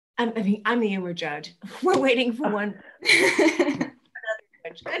I'm the Uber judge. We're waiting for one. Another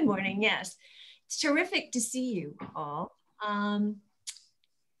judge. Good morning. Yes, it's terrific to see you all.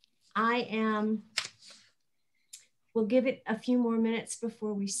 We'll give it a few more minutes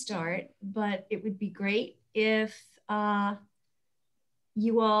before we start, but it would be great if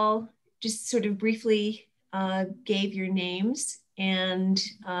you all just sort of briefly gave your names and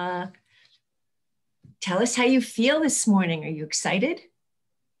tell us how you feel this morning. Are you excited?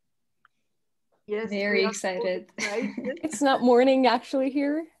 Yes, very excited. It's not morning actually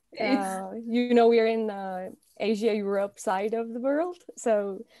here. You know, we're in Asia, Europe side of the world.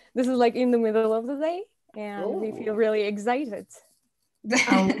 So this is like in the middle of the day and we feel really excited.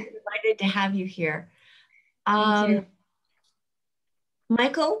 Oh, we're delighted to have you here. Thank you.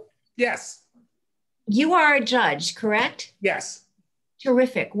 Michael? Yes. You are a judge, correct? Yes.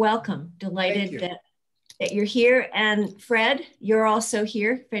 Terrific. Welcome. Delighted that you're here. And Fred, you're also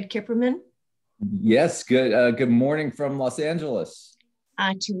here. Fred Kipperman. Yes. Good. Good morning from Los Angeles.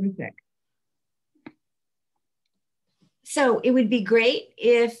 Terrific. So it would be great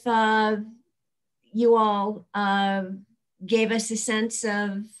if you all gave us a sense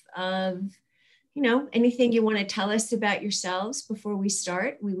of you know, anything you want to tell us about yourselves before we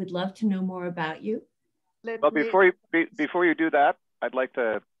start. We would love to know more about you. Well, before you do that, I'd like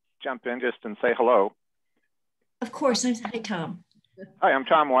to jump in just and say hello. Of course. Hi, Tom. Hi, I'm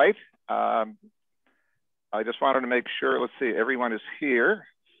Tom White. I just wanted to make sure, let's see, everyone is here.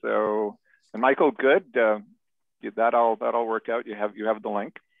 So, and Michael, good. That all worked out. You have the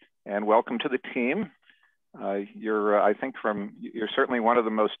link. And welcome to the team. You're, I think you're certainly one of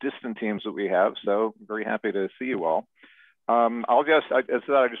the most distant teams that we have. So very happy to see you all. I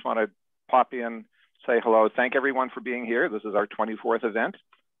just want to pop in, say hello. Thank everyone for being here. This is our 24th event.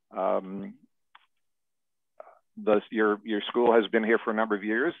 Your school has been here for a number of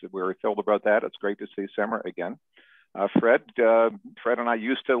years. We're thrilled about that. It's great to see Summer again. Fred and I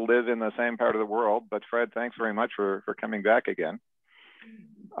used to live in the same part of the world, but Fred, thanks very much for coming back again.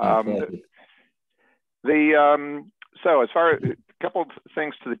 So as far as a couple of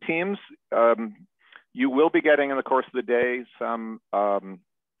things to the teams, you will be getting in the course of the day some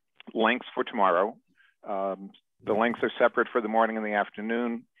links for tomorrow. The links are separate for the morning and the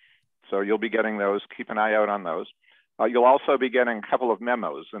afternoon. So you'll be getting those. Keep an eye out on those. You'll also be getting a couple of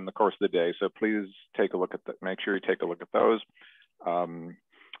memos in the course of the day. So please take a look at make sure you take a look at those. For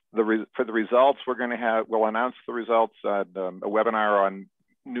the results, we'll announce the results at a webinar on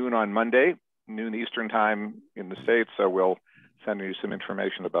noon on Monday, noon Eastern time in the States. So we'll send you some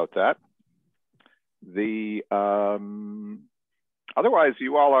information about that. Otherwise,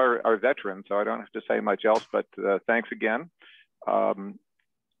 you all are veterans, so I don't have to say much else, but thanks again.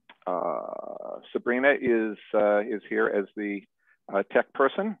 Sabrina is here as the tech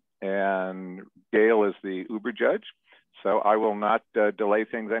person, and Gail is the Uber judge. So I will not delay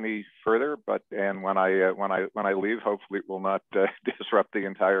things any further. And when I leave, hopefully it will not disrupt the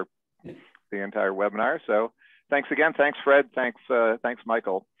entire webinar. So thanks again. Thanks, Fred. Thanks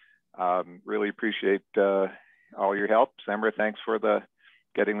Michael. Really appreciate all your help. Samra, thanks for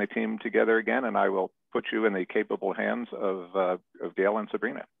getting the team together again, and I will put you in the capable hands of Gail and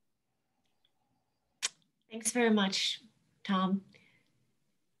Sabrina. Thanks very much, Tom.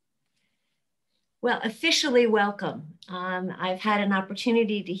 Well, officially welcome. I've had an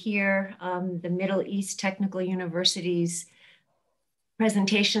opportunity to hear the Middle East Technical University's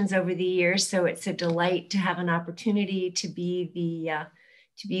presentations over the years, so it's a delight to have an opportunity to be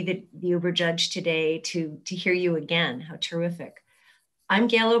the Uber judge today, to hear you again. How terrific. I'm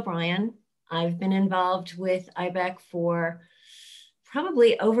Gail O'Brien. I've been involved with IBEC for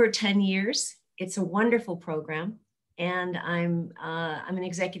probably over 10 years. It's a wonderful program, and I'm an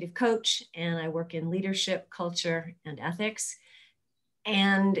executive coach, and I work in leadership, culture, and ethics.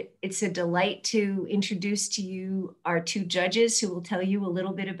 And it's a delight to introduce to you our two judges who will tell you a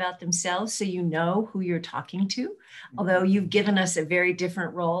little bit about themselves so you know who you're talking to. Although you've given us a very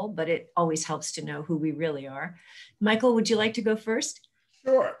different role, but it always helps to know who we really are. Michael, would you like to go first?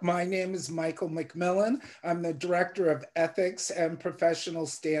 Sure. My name is Michael McMillan. I'm the Director of Ethics and Professional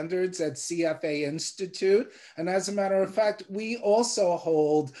Standards at CFA Institute. And as a matter of fact, we also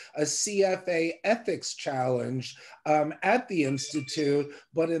hold a CFA Ethics Challenge at the Institute.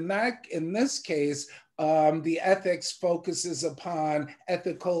 But in this case, the ethics focuses upon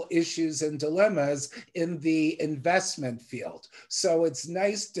ethical issues and dilemmas in the investment field. So it's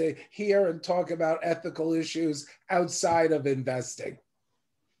nice to hear and talk about ethical issues outside of investing.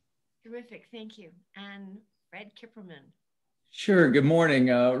 Terrific, thank you. And Fred Kipperman. Sure. Good morning.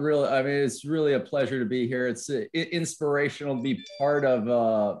 It's really a pleasure to be here. It's inspirational to be part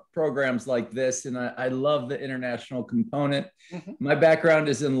of programs like this, and I love the international component. Mm-hmm. My background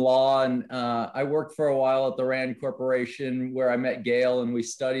is in law, and I worked for a while at the Rand Corporation, where I met Gail, and we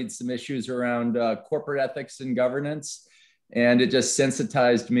studied some issues around corporate ethics and governance, and it just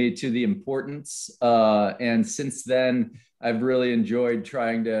sensitized me to the importance. And since then, I've really enjoyed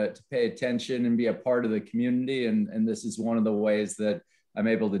trying to pay attention and be a part of the community. And this is one of the ways that I'm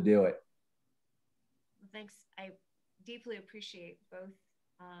able to do it. Well, thanks. I deeply appreciate both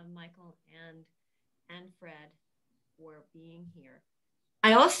Michael and Fred for being here.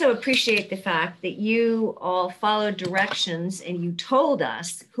 I also appreciate the fact that you all followed directions and you told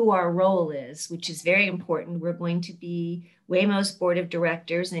us who our role is, which is very important. We're going to be Waymo's board of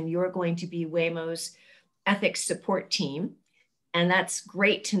directors, and you're going to be Waymo's ethics support team. And that's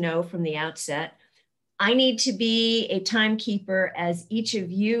great to know from the outset. I need to be a timekeeper, as each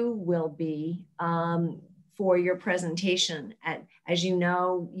of you will be, for your presentation. As you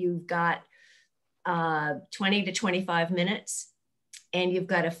know, you've got 20 to 25 minutes, and you've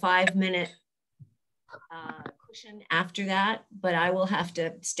got a 5-minute cushion after that, but I will have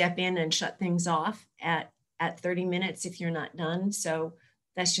to step in and shut things off at 30 minutes if you're not done. So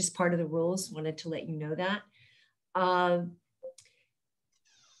that's just part of the rules. Wanted to let you know that.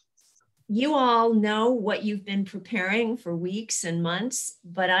 You all know what you've been preparing for weeks and months,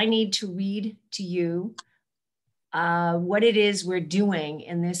 but I need to read to you what it is we're doing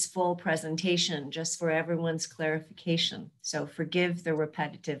in this full presentation, just for everyone's clarification. So forgive the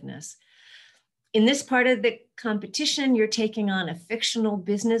repetitiveness. In this part of the competition, you're taking on a fictional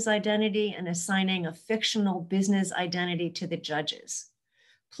business identity and assigning a fictional business identity to the judges.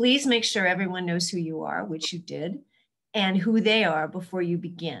 Please make sure everyone knows who you are, which you did, and who they are before you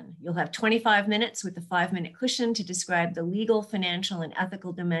begin. You'll have 25 minutes with a 5-minute cushion to describe the legal, financial, and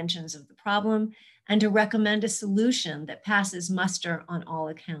ethical dimensions of the problem and to recommend a solution that passes muster on all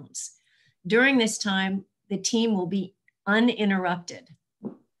accounts. During this time, the team will be uninterrupted.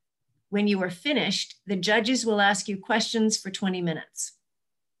 When you are finished, the judges will ask you questions for 20 minutes.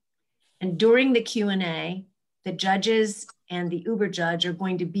 And during the Q&A, the judges and the Uber judge are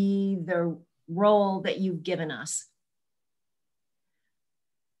going to be the role that you've given us.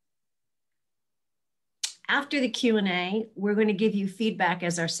 After the Q&A, we're going to give you feedback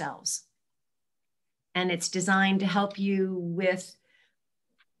as ourselves. And it's designed to help you with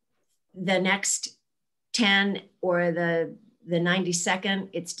the next 10 or the 90-second.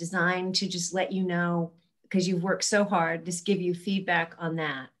 It's designed to just let you know, because you've worked so hard, just give you feedback on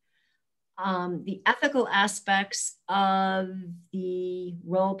that. The ethical aspects of the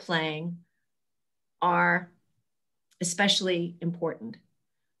role playing are especially important.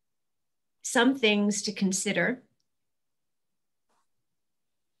 Some things to consider.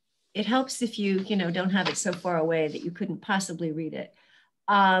 It helps if you don't have it so far away that you couldn't possibly read it.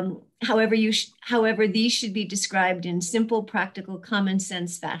 However, these should be described in simple, practical, common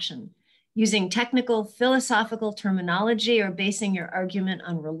sense fashion. Using technical, philosophical terminology or basing your argument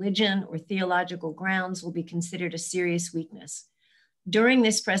on religion or theological grounds will be considered a serious weakness. During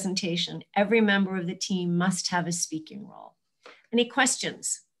this presentation, every member of the team must have a speaking role. Any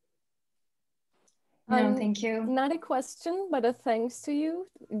questions? No, thank you. Not a question, but a thanks to you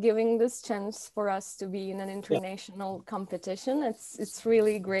giving this chance for us to be in an international competition. It's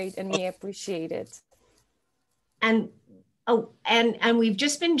really great, and we appreciate it. And we've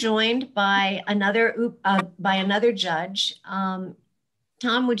just been joined by another judge.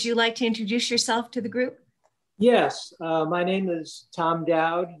 Tom, would you like to introduce yourself to the group? Yes, my name is Tom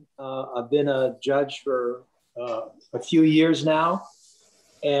Dowd. I've been a judge for a few years now.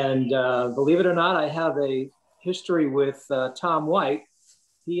 And believe it or not, I have a history with Tom White.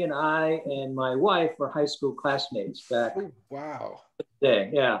 He and I and my wife were high school classmates back. Oh, wow.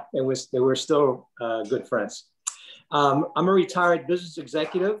 Day. Yeah, we're still good friends. I'm a retired business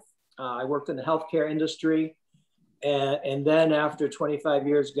executive. I worked in the healthcare industry. And then after 25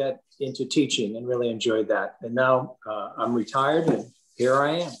 years, got into teaching and really enjoyed that. And now I'm retired, and here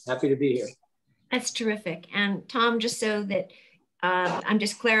I am, happy to be here. That's terrific. And Tom, just so that I'm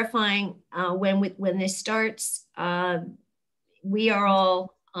just clarifying when this starts, we are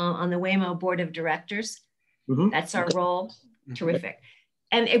all on the Waymo board of directors. Mm-hmm. That's our role. Mm-hmm. Terrific.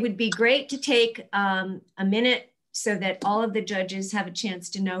 And it would be great to take a minute so that all of the judges have a chance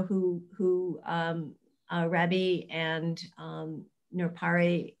to know who Rabbi and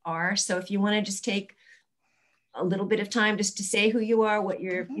Nurpari are. So if you want to just take a little bit of time just to say who you are, what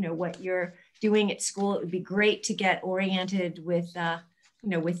you're doing at school, it would be great to get oriented with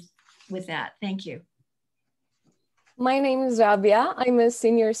with that. Thank you. My name is Rabia. I'm a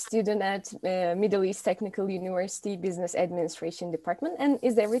senior student at Middle East Technical University Business Administration Department. And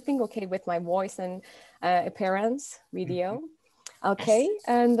is everything okay with my voice and appearance video? Okay,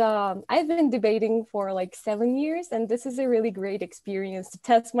 and I've been debating for like 7 years, and this is a really great experience to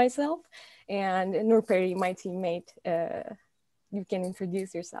test myself. And Nurperi, my teammate, you can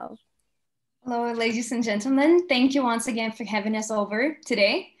introduce yourself. Hello, ladies and gentlemen. Thank you once again for having us over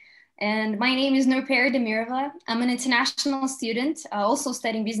today. And my name is Nurperi Demirova. I'm an international student, also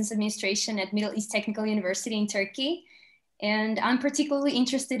studying business administration at Middle East Technical University in Turkey. And I'm particularly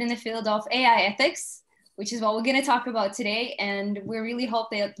interested in the field of AI ethics, which is what we're going to talk about today. And we really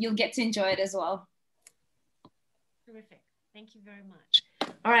hope that you'll get to enjoy it as well. Terrific. Thank you very much.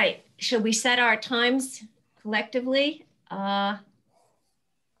 All right. Shall we set our times collectively? Are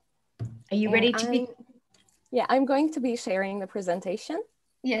you ready to be? Yeah, I'm going to be sharing the presentation.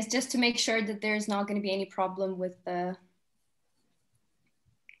 Yes, just to make sure that there's not going to be any problem with the...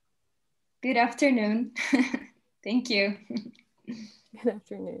 Good afternoon. Thank you. Good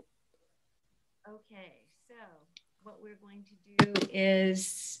afternoon. Okay, so what we're going to do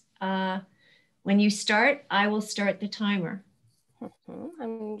is when you start, I will start the timer.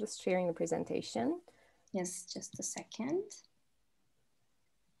 I'm just sharing the presentation. Yes, just a second.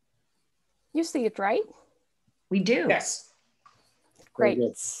 You see it, right? We do. Yes. Great.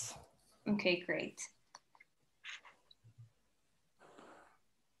 Okay, great.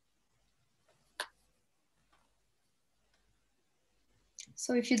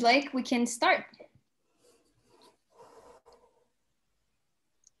 So if you'd like, we can start.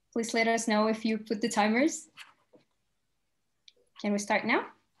 Please let us know if you put the timers. Can we start now?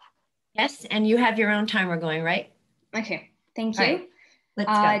 Yes, and you have your own timer going, right? Okay, thank you. Right. Let's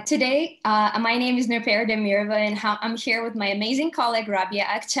go. Today, my name is Nurperi Demirova, and I'm here with my amazing colleague, Rabia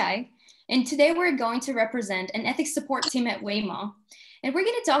Akçay. And today we're going to represent an ethics support team at Waymo. And we're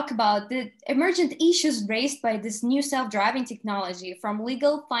going to talk about the emergent issues raised by this new self-driving technology from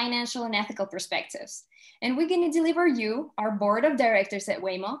legal, financial, and ethical perspectives. And we're going to deliver you, our board of directors at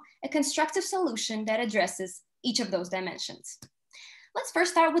Waymo, a constructive solution that addresses each of those dimensions. Let's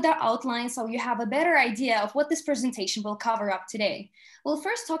first start with our outline so you have a better idea of what this presentation will cover up today. We'll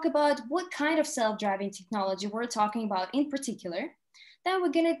first talk about what kind of self-driving technology we're talking about in particular. Then we're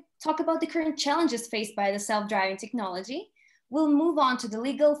going to talk about the current challenges faced by the self-driving technology. We'll move on to the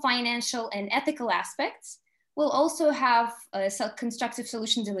legal, financial, and ethical aspects. We'll also have a constructive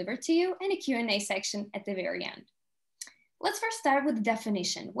solution delivered to you and a Q&A section at the very end. Let's first start with the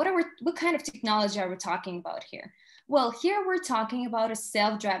definition. What kind of technology are we talking about here? Well, here we're talking about a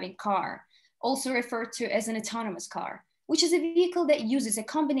self-driving car, also referred to as an autonomous car, which is a vehicle that uses a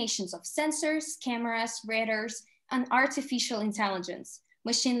combination of sensors, cameras, radars, and artificial intelligence,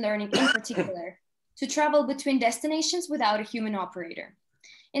 machine learning in particular, to travel between destinations without a human operator.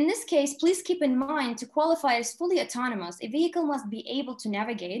 In this case, please keep in mind to qualify as fully autonomous, a vehicle must be able to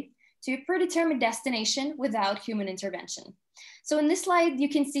navigate to a predetermined destination without human intervention. So in this slide, you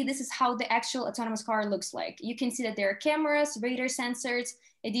can see this is how the actual autonomous car looks like. You can see that there are cameras, radar sensors,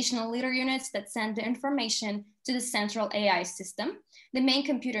 additional lidar units that send the information to the central AI system, the main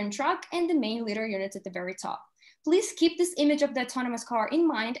computer and truck, and the main lidar units at the very top. Please keep this image of the autonomous car in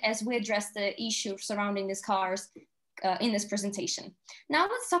mind as we address the issue surrounding these cars in this presentation. Now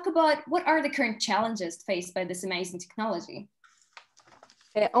let's talk about what are the current challenges faced by this amazing technology.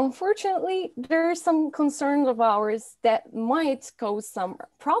 Unfortunately, there are some concerns of ours that might cause some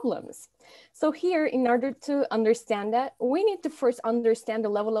problems. So here, in order to understand that, we need to first understand the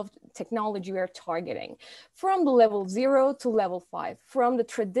level of technology we are targeting, from the level 0 to level 5, from the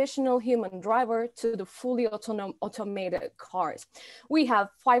traditional human driver to the fully automated cars. We have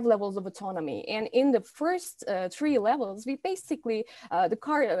 5 levels of autonomy, and in the first 3 levels, we basically,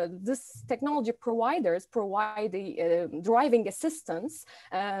 this technology providers provide the driving assistance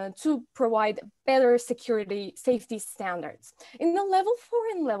to provide better safety standards. In the level 4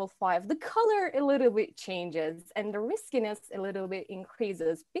 and level 5, the color a little bit changes and the riskiness a little bit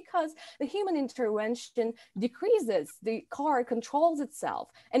increases because the human intervention decreases, the car controls itself.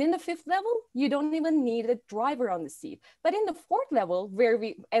 And in the 5th level, you don't even need a driver on the seat. But in the 4th level, where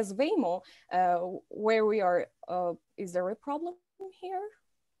we, as Waymo, where we are, is there a problem here?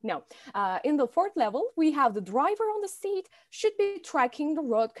 No, in the 4th level, we have the driver on the seat, should be tracking the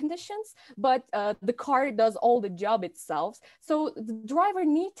road conditions, but the car does all the job itself. So the driver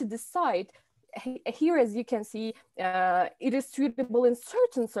needs to decide, here as you can see, it is suitable in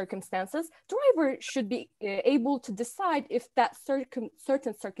certain circumstances. Driver should be able to decide if that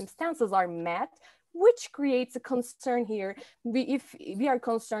certain circumstances are met which creates a concern here. If we are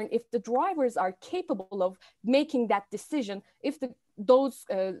concerned if the drivers are capable of making that decision, if those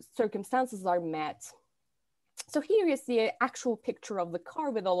circumstances are met. So here is the actual picture of the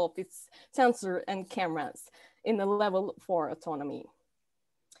car with all of its sensor and cameras in the level 4 autonomy.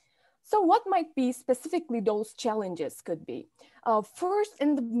 So what might be specifically those challenges could be? First,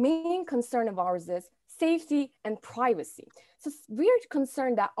 and the main concern of ours is safety and privacy. So we're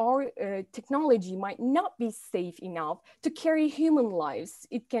concerned that our technology might not be safe enough to carry human lives.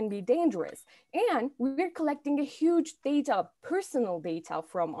 It can be dangerous. And we're collecting a huge data, personal data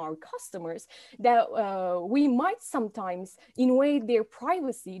from our customers that we might sometimes invade their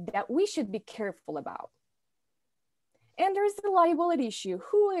privacy that we should be careful about. And there's the liability issue.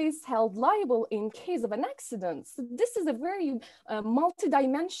 Who is held liable in case of an accident? So this is a very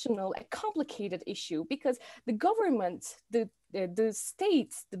multidimensional, complicated issue because the government, the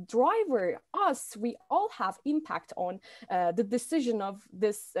states, the driver, us, we all have impact on the decision of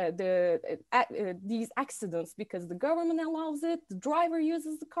this, these accidents because the government allows it, the driver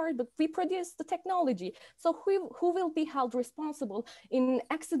uses the car, but we produce the technology. So who will be held responsible in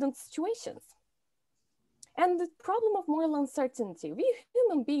accident situations? And the problem of moral uncertainty. We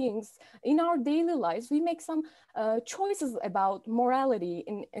human beings, in our daily lives, we make some choices about morality,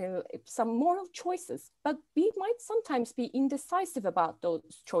 in some moral choices, but we might sometimes be indecisive about those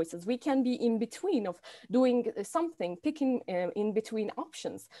choices. We can be in between of doing something, picking in between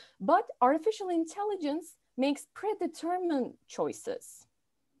options. But artificial intelligence makes predetermined choices.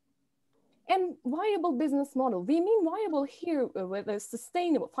 And viable business model, we mean viable here with a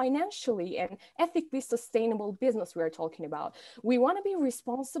sustainable, financially and ethically sustainable business we are talking about. We want to be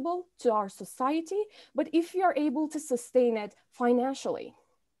responsible to our society, but if we are able to sustain it financially.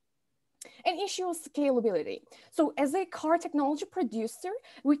 An issue of scalability. So as a car technology producer,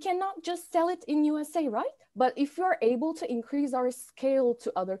 we cannot just sell it in USA, right? But if we are able to increase our scale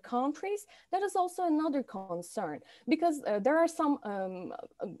to other countries, that is also another concern because there are some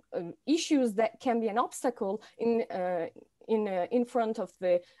issues that can be an obstacle in front of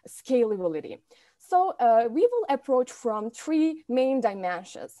the scalability. So we will approach from 3 main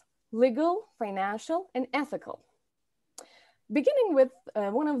dimensions: legal, financial, and ethical. Beginning with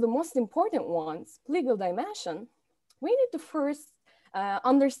one of the most important ones, legal dimension, we need to first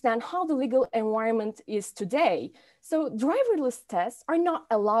understand how the legal environment is today. So driverless tests are not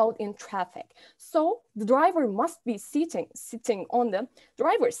allowed in traffic. So the driver must be sitting on the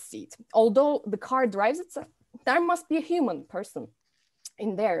driver's seat. Although the car drives itself, there must be a human person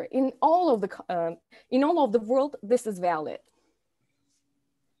in there. In all of the world, this is valid.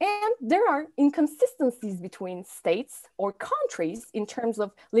 And there are inconsistencies between states or countries in terms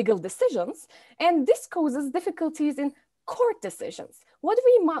of legal decisions, and this causes difficulties in court decisions. What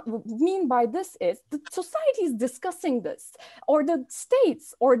we mean by this is the society is discussing this, or the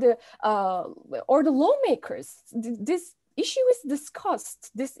states, or the lawmakers. This issue is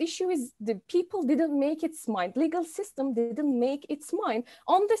discussed. This issue is, the people didn't make its mind. Legal system didn't make its mind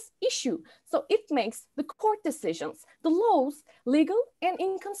on this issue. So it makes the court decisions, the laws, legal, and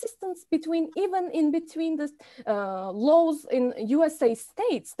inconsistency even in between the laws in USA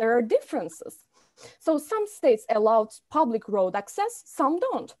states. There are differences. So some states allow public road access, some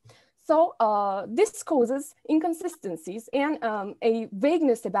don't. So this causes inconsistencies and a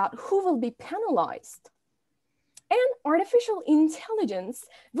vagueness about who will be penalized. And artificial intelligence,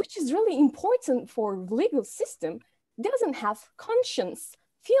 which is really important for legal system, doesn't have conscience,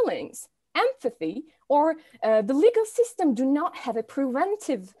 feelings, empathy, or the legal system do not have a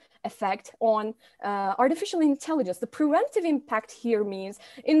preventive effect on artificial intelligence. The preventive impact here means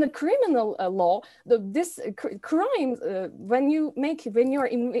in the criminal law, this crime, when you are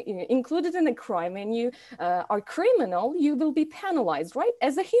included in a crime and you are criminal, you will be penalized, right?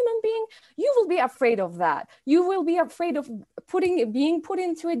 As a human being, you will be afraid of that. You will be afraid of being put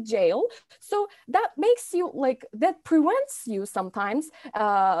into a jail. So that makes you that prevents you sometimes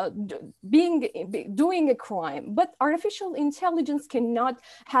doing a crime. But artificial intelligence cannot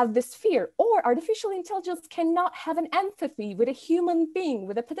have this fear, or artificial intelligence cannot have an empathy with a human being,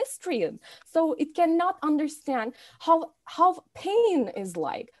 with a pedestrian. So it cannot understand how pain is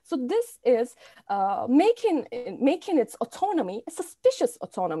like. So this is making its autonomy a suspicious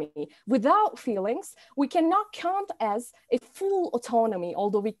autonomy without feelings. We cannot count as a full autonomy,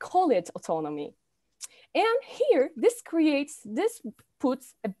 although we call it autonomy. And here, this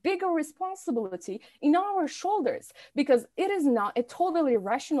puts a bigger responsibility in our shoulders because it is not a totally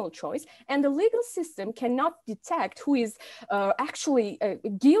rational choice, and the legal system cannot detect who is actually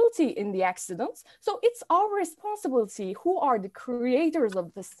guilty in the accidents. So it's our responsibility, who are the creators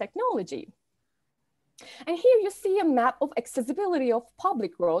of this technology. And here you see a map of accessibility of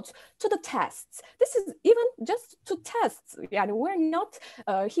public roads to the tests. This is even just to tests. Yeah, we're not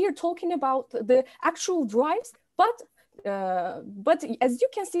here talking about the actual drives, but as you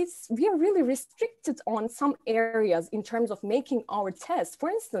can see, we are really restricted on some areas in terms of making our tests. For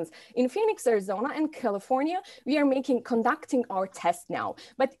instance, in Phoenix, Arizona and California, we are conducting our test now,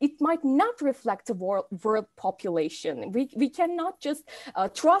 but it might not reflect the world population. We cannot just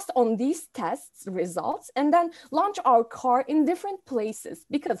trust on these tests results and then launch our car in different places,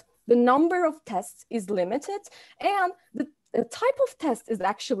 because the number of tests is limited and the type of test is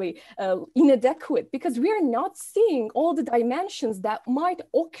actually inadequate, because we are not seeing all the dimensions that might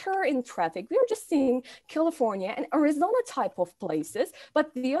occur in traffic. We are just seeing California and Arizona type of places,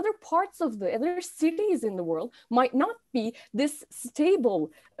 but the other parts of the other cities in the world might not be this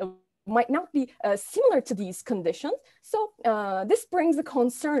stable, might not be similar to these conditions. So this brings a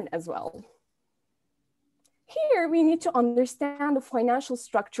concern as well. Here, we need to understand the financial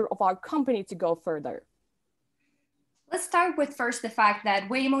structure of our company to go further. Let's start with first the fact that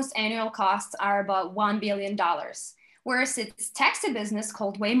Waymo's annual costs are about $1 billion, whereas its taxi business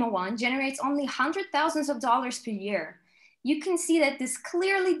called Waymo One generates only hundreds of dollars per year. You can see that this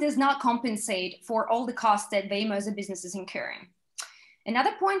clearly does not compensate for all the costs that Waymo as a business is incurring.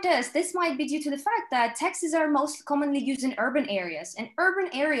 Another point is this might be due to the fact that taxis are most commonly used in urban areas, and urban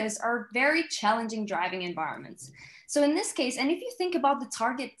areas are very challenging driving environments. So in this case, and if you think about the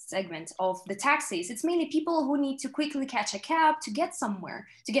target segment of the taxis, it's mainly people who need to quickly catch a cab to get somewhere,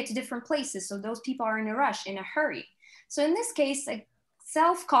 to get to different places. So those people are in a rush, in a hurry. So in this case, a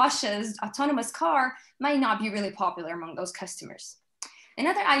self-cautious autonomous car might not be really popular among those customers.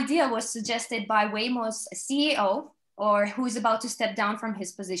 Another idea was suggested by Waymo's CEO, or who is about to step down from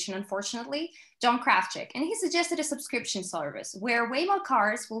his position, unfortunately, John Krafcik. And he suggested a subscription service where Waymo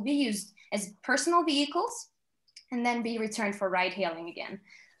cars will be used as personal vehicles and then be returned for ride hailing again.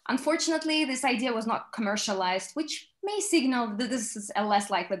 Unfortunately, this idea was not commercialized, which may signal that this is a less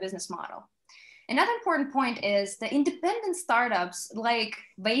likely business model. Another important point is that independent startups like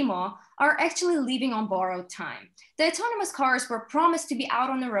Waymo are actually living on borrowed time. The autonomous cars were promised to be out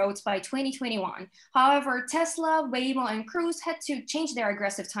on the roads by 2021. However, Tesla, Waymo, and Cruise had to change their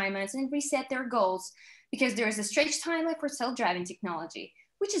aggressive timelines and reset their goals because there is a stretched timeline for self-driving technology,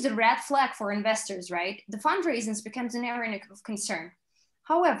 which is a red flag for investors, right? The fundraising becomes an area of concern.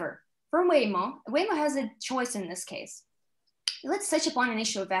 However, for Waymo has a choice in this case. Let's touch upon an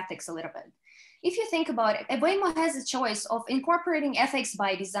issue of ethics a little bit. If you think about it, Waymo has a choice of incorporating ethics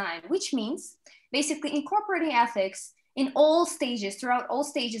by design, which means basically incorporating ethics in all stages, throughout all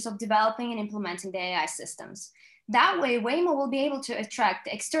stages of developing and implementing the AI systems. That way, Waymo will be able to attract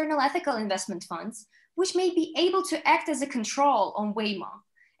external ethical investment funds, which may be able to act as a control on Waymo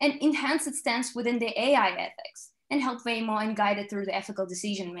and enhance its stance within the AI ethics and help Waymo and guide it through the ethical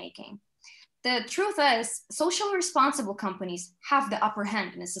decision making. The truth is, socially responsible companies have the upper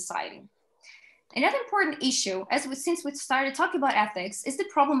hand in a society. Another important issue, since we started talking about ethics, is the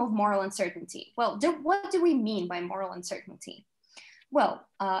problem of moral uncertainty. Well, what do we mean by moral uncertainty? Well,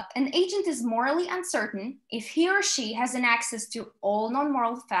 an agent is morally uncertain if he or she has an access to all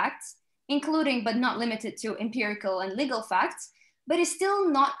non-moral facts, including but not limited to empirical and legal facts, but is still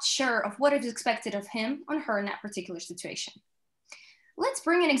not sure of what is expected of him or her in that particular situation. Let's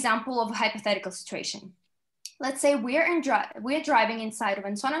bring an example of a hypothetical situation. Let's say we're driving inside of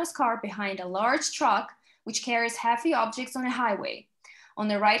an autonomous car behind a large truck, which carries heavy objects on a highway. On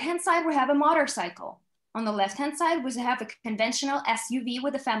the right-hand side, we have a motorcycle. On the left-hand side, we have a conventional SUV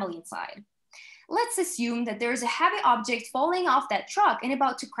with a family inside. Let's assume that there is a heavy object falling off that truck and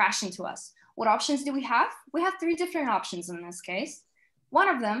about to crash into us. What options do we have? We have three different options in this case. One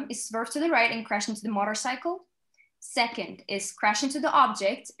of them is swerve to the right and crash into the motorcycle. Second is crash into the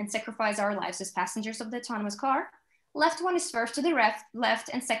object and sacrifice our lives as passengers of the autonomous car. Left one is swerve to the left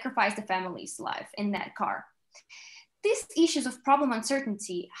and sacrifice the family's life in that car. These issues of problem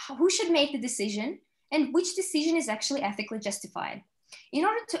uncertainty, who should make the decision and which decision is actually ethically justified? In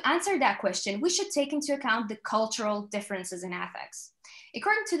order to answer that question, we should take into account the cultural differences in ethics.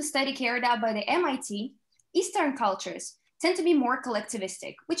 According to the study carried out by the MIT, Eastern cultures tend to be more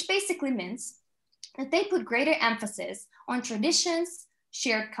collectivistic, which basically means that they put greater emphasis on traditions,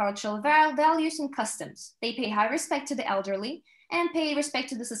 shared cultural values, and customs. They pay high respect to the elderly and pay respect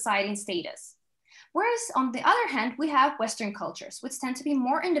to the society and status. Whereas on the other hand, we have Western cultures, which tend to be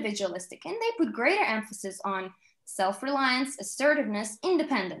more individualistic, and they put greater emphasis on self-reliance, assertiveness,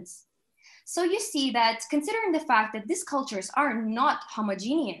 independence. So you see that considering the fact that these cultures are not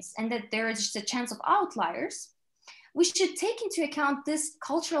homogeneous and that there is just a chance of outliers, we should take into account this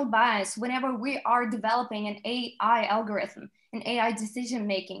cultural bias whenever we are developing an AI algorithm, an AI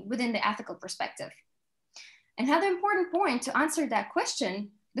decision-making within the ethical perspective. Another important point to answer that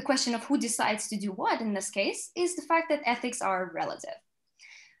question, the question of who decides to do what in this case, is the fact that ethics are relative.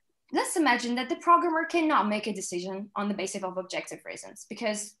 Let's imagine that the programmer cannot make a decision on the basis of objective reasons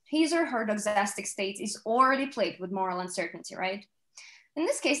because his or her doxastic state is already plagued with moral uncertainty, right? In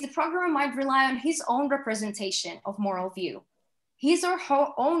this case, the programmer might rely on his own representation of moral view, his or her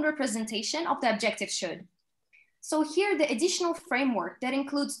own representation of the objective should. So here, the additional framework that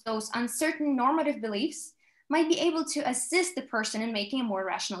includes those uncertain normative beliefs might be able to assist the person in making a more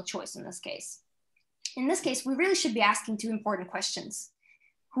rational choice in this case. In this case, we really should be asking two important questions.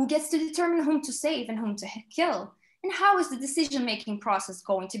 Who gets to determine whom to save and whom to kill? And how is the decision-making process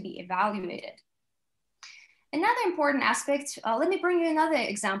going to be evaluated? Another important aspect, let me bring you another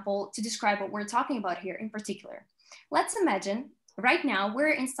example to describe what we're talking about here in particular. Let's imagine right now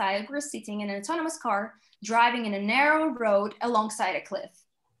we're sitting in an autonomous car, driving in a narrow road alongside a cliff.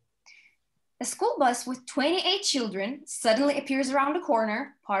 A school bus with 28 children suddenly appears around the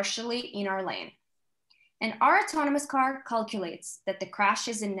corner, partially in our lane. And our autonomous car calculates that the crash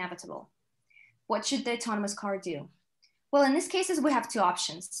is inevitable. What should the autonomous car do? Well, in this case, we have two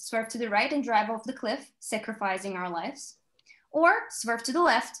options: swerve to the right and drive off the cliff, sacrificing our lives, or swerve to the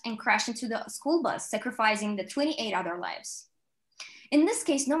left and crash into the school bus, sacrificing the 28 other lives. In this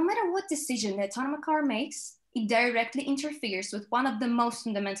case, no matter what decision the autonomous car makes, it directly interferes with one of the most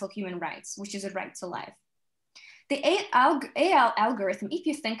fundamental human rights, which is a right to life. The AI algorithm, if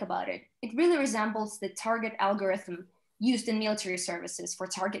you think about it, it really resembles the target algorithm used in military services for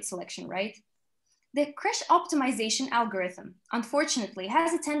target selection, right? The crash optimization algorithm, unfortunately,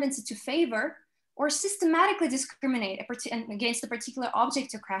 has a tendency to favor or systematically discriminate against a particular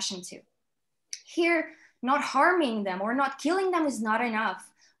object to crash into. Here, not harming them or not killing them is not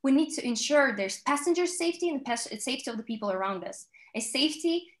enough. We need to ensure there's passenger safety and the safety of the people around us. And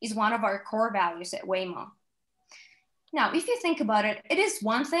safety is one of our core values at Waymo. Now, if you think about it, it is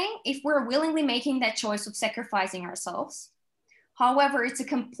one thing if we're willingly making that choice of sacrificing ourselves. However, it's a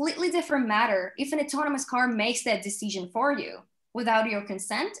completely different matter if an autonomous car makes that decision for you without your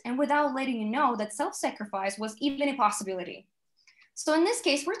consent and without letting you know that self-sacrifice was even a possibility. So in this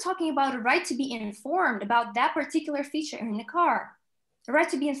case, we're talking about a right to be informed about that particular feature in the car, a right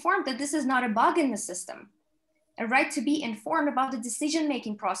to be informed that this is not a bug in the system, a right to be informed about the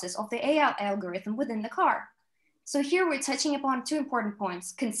decision-making process of the AI algorithm within the car. So here we're touching upon two important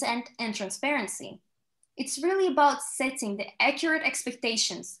points: consent and transparency. It's really about setting the accurate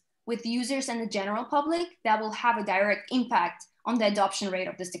expectations with users and the general public that will have a direct impact on the adoption rate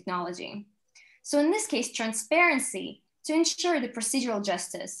of this technology. So in this case, transparency to ensure the procedural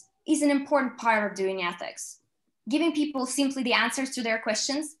justice is an important part of doing ethics. Giving people simply the answers to their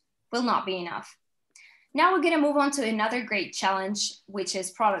questions will not be enough. Now we're gonna move on to another great challenge, which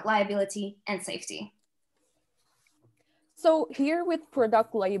is product liability and safety. So here with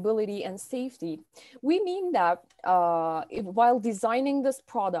product liability and safety, we mean that while designing this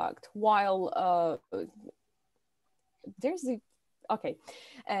product, while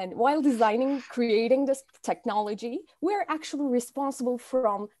creating this technology, we're actually responsible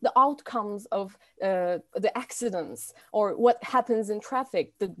from the outcomes of the accidents or what happens in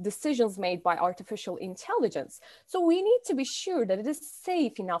traffic, the decisions made by artificial intelligence. So we need to be sure that it is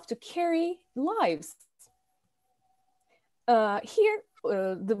safe enough to carry lives.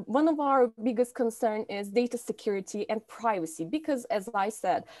 One of our biggest concern is data security and privacy, because as I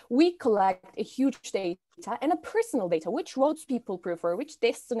said, we collect a huge data and a personal data, which roads people prefer, which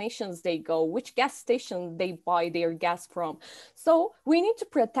destinations they go, which gas station they buy their gas from. So we need to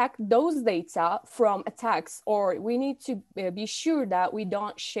protect those data from attacks, or we need to be sure that we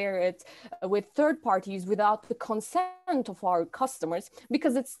don't share it with third parties without the consent of our customers,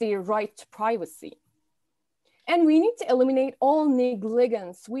 because it's their right to privacy. And we need to eliminate all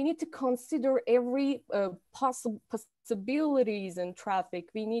negligence. We need to consider every possibilities in traffic.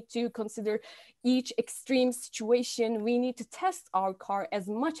 We need to consider each extreme situation. We need to test our car as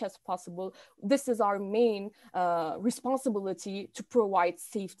much as possible. This is our main responsibility to provide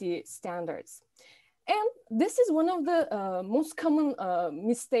safety standards. And this is one of the most common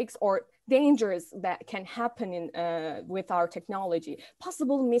mistakes or dangers that can happen with our technology: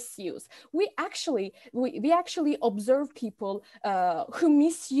 possible misuse. We actually observe people who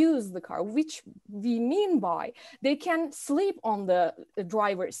misuse the car, which we mean by they can sleep on the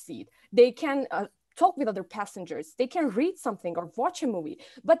driver's seat, they can talk with other passengers, they can read something or watch a movie,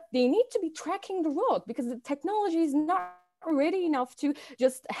 but they need to be tracking the road because the technology is not ready enough to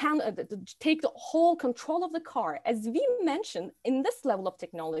just take the whole control of the car. As we mentioned, in this level of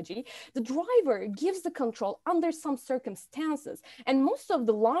technology, the driver gives the control under some circumstances. And most of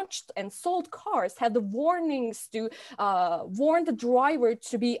the launched and sold cars have the warnings to warn the driver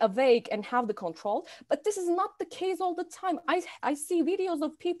to be awake and have the control. But this is not the case all the time. I see videos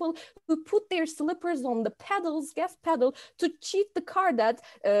of people who put their slippers on the pedals, gas pedal, to cheat the car that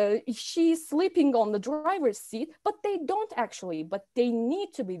she's sleeping on the driver's seat, but they don't actually, but they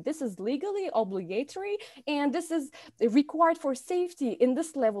need to be. This is legally obligatory, and this is required for safety in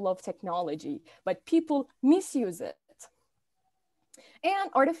this level of technology, but people misuse it.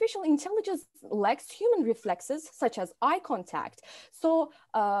 And artificial intelligence lacks human reflexes such as eye contact. So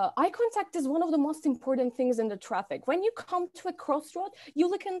eye contact is one of the most important things in the traffic. When you come to a crossroad, you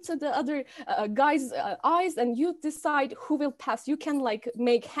look into the other guy's eyes and you decide who will pass. You can like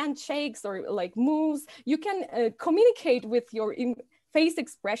make handshakes or like moves. You can communicate with your face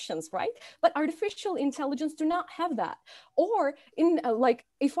expressions, right? But artificial intelligence do not have that. Or in like,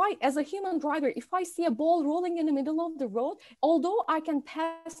 if I, as a human driver, if I see a ball rolling in the middle of the road, although I can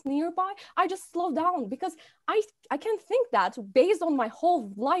pass nearby, I just slow down because I can think that based on my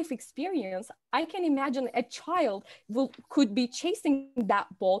whole life experience, I can imagine a child could be chasing that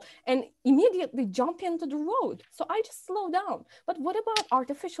ball and immediately jump into the road. So I just slow down. But what about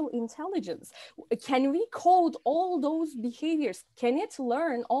artificial intelligence? Can we code all those behaviors? Can it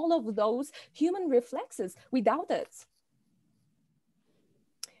learn all of those human reflexes? Without it?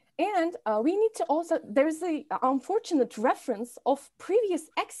 And we need to also, there's a unfortunate reference of previous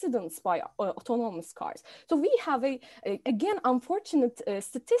accidents by autonomous cars. So we have again, unfortunate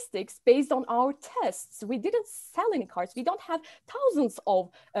statistics based on our tests. We didn't sell any cars. We don't have thousands of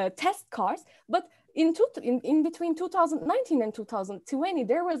test cars, but in between 2019 and 2020,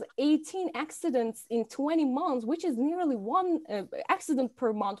 there was 18 accidents in 20 months, which is nearly one accident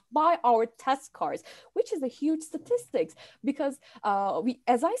per month by our test cars, which is a huge statistics because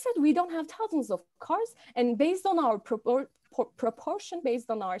as I said, we don't have thousands of cars, and based on our proportion, based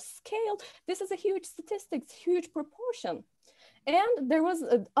on our scale, this is a huge statistics, huge proportion. And there was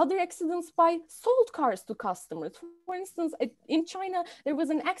other accidents by sold cars to customers. For instance, in China, there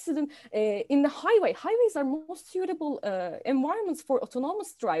was an accident in the highway. Highways are most suitable environments for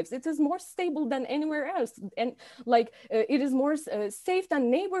autonomous drives. It is more stable than anywhere else. And like it is more safe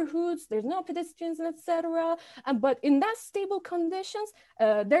than neighborhoods. There's no pedestrians, etc. But in that stable conditions,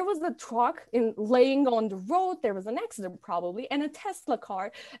 there was a truck laying on the road. There was an accident probably, and a Tesla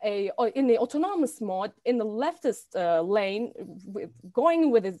car in the autonomous mode in the leftist lane, going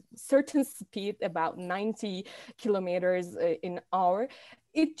with a certain speed, about 90 kilometers an hour.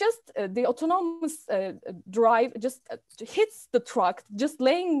 It just, the autonomous drive just hits the truck, just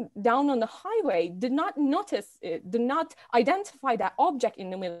laying down on the highway, did not notice, did not identify that object in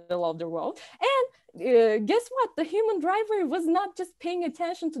the middle of the road. And guess what? The human driver was not just paying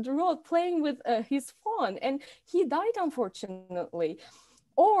attention to the road, playing with his phone, and he died, unfortunately.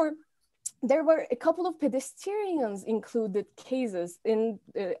 Or there were a couple of pedestrians included cases. In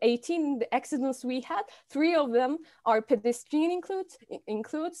 18 accidents we had, 3 of them are pedestrian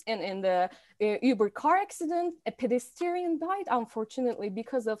includes, and in the Uber car accident, a pedestrian died, unfortunately,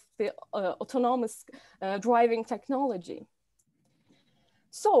 because of the autonomous driving technology.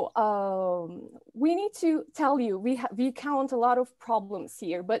 So we need to tell you, we count a lot of problems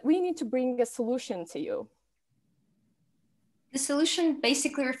here, but we need to bring a solution to you. The solution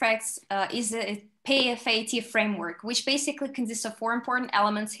basically reflects is a PFAT framework, which basically consists of 4 important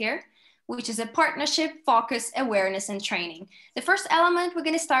elements here, which is a partnership, focus, awareness, and training. The first element we're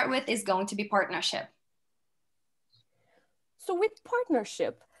going to start with is going to be partnership. So with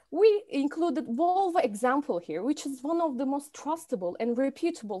partnership, we included Volvo example here, which is one of the most trustable and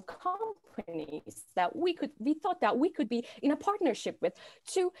reputable companies that we thought that we could be in a partnership with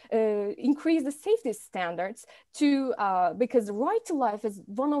to increase the safety standards because the right to life is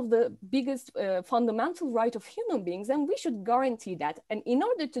one of the biggest fundamental right of human beings, and we should guarantee that. And in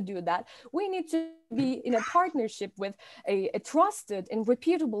order to do that, we need to be in a partnership with a trusted and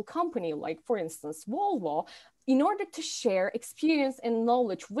reputable company, like for instance, Volvo, in order to share experience and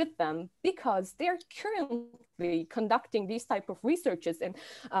knowledge with them, because they're currently conducting these type of researches. And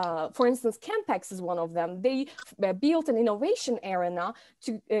for instance, Campex is one of them. They built an innovation arena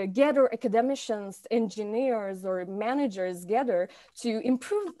to gather academicians, engineers, or managers together to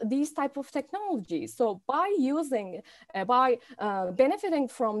improve these type of technologies. So by benefiting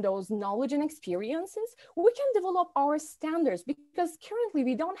from those knowledge and experiences, we can develop our standards, because currently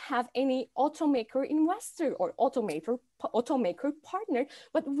we don't have any automaker investor or automaker automaker partner,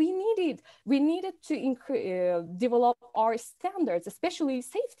 but we needed to develop our standards, especially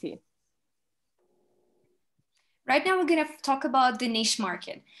safety. Right now, we're going to talk about the niche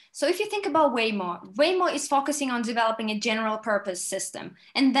market. So if you think about Waymo, Waymo is focusing on developing a general purpose system.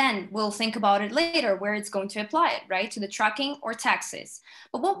 And then we'll think about it later where it's going to apply it, right? To the trucking or taxis.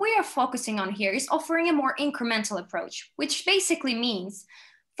 But what we are focusing on here is offering a more incremental approach, which basically means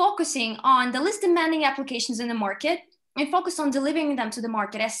focusing on the least demanding applications in the market and focus on delivering them to the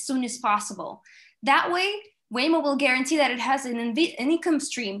market as soon as possible. That way, Waymo will guarantee that it has an income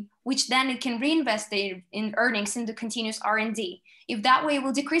stream, which then it can reinvest in earnings into continuous R&D. If that way, it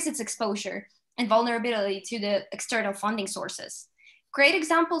will decrease its exposure and vulnerability to the external funding sources. Great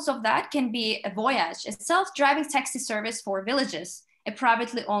examples of that can be a Voyage, a self-driving taxi service for villages, a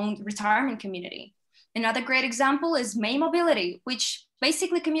privately owned retirement community. Another great example is May Mobility, which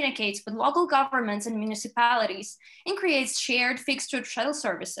basically communicates with local governments and municipalities and creates shared fixed-route shuttle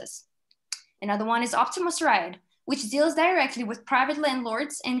services. Another one is Optimus Ride, which deals directly with private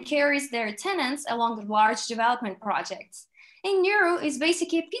landlords and carries their tenants along large development projects. And Nuro is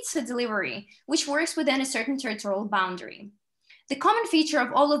basically a pizza delivery, which works within a certain territorial boundary. The common feature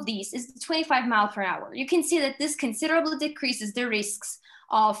of all of these is the 25 miles per hour. You can see that this considerably decreases the risks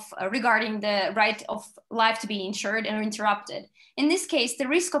of regarding the right of life to be insured or interrupted. In this case, the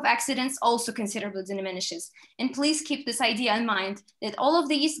risk of accidents also considerably diminishes. And please keep this idea in mind that all of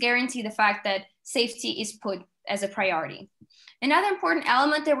these guarantee the fact that safety is put as a priority. Another important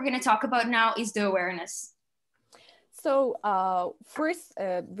element that we're going to talk about now is the awareness. So first,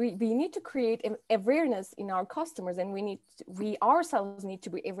 we need to create awareness in our customers, and we ourselves need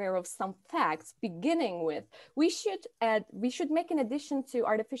to be aware of some facts. Beginning with, we should make an addition to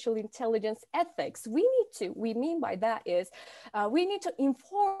artificial intelligence ethics. We mean by that is we need to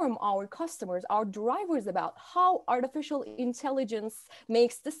inform our customers, our drivers, about how artificial intelligence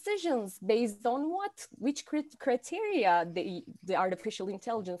makes decisions based on which criteria the artificial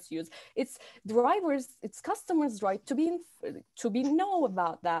intelligence use. It's customers' right to be know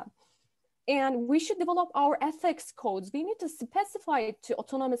about that. And we should develop our ethics codes. We need to specify it to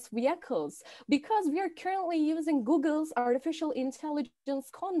autonomous vehicles because we are currently using Google's artificial intelligence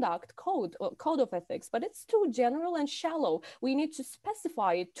conduct code of ethics, but it's too general and shallow. We need to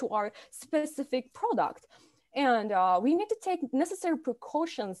specify it to our specific product. And we need to take necessary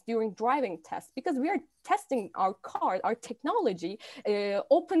precautions during driving tests because we are testing our car, our technology,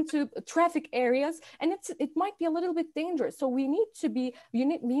 open to traffic areas, and it might be a little bit dangerous. So we need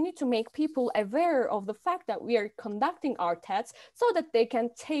to make people aware of the fact that we are conducting our tests so that they can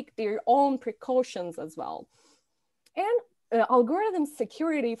take their own precautions as well. And algorithm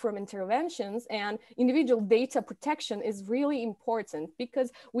security from interventions and individual data protection is really important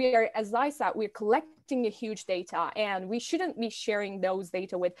because as I said, we're collecting a huge data and we shouldn't be sharing those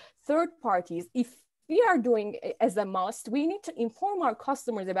data with third parties. If we are doing as a must, we need to inform our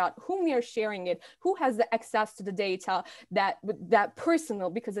customers about whom we are sharing it, who has the access to the data, that personal,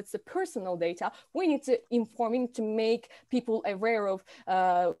 because it's a personal data. We need to inform to make people aware of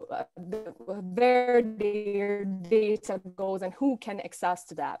where their data goes and who can access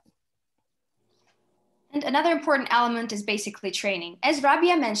to that. And another important element is basically training. As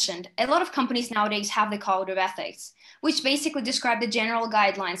Rabia mentioned, a lot of companies nowadays have the code of ethics, which basically describe the general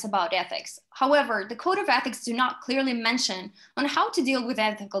guidelines about ethics. However, the code of ethics do not clearly mention on how to deal with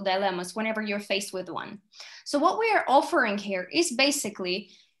ethical dilemmas whenever you're faced with one. So what we are offering here is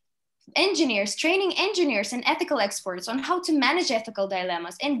basically training engineers and ethical experts on how to manage ethical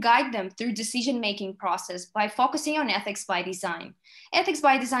dilemmas and guide them through decision-making process by focusing on ethics by design. Ethics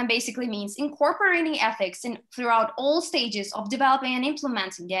by design basically means incorporating ethics throughout all stages of developing and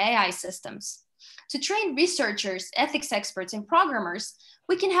implementing the AI systems. To train researchers, ethics experts, and programmers,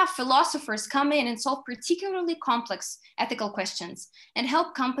 we can have philosophers come in and solve particularly complex ethical questions and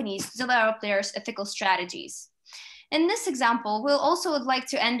help companies develop their ethical strategies. In this example, we'll also would like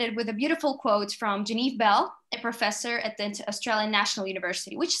to end it with a beautiful quote from Genevieve Bell, a professor at the Australian National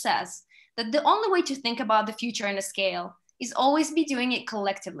University, which says that the only way to think about the future on a scale is always be doing it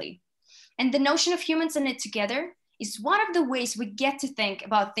collectively. And the notion of humans in it together is one of the ways we get to think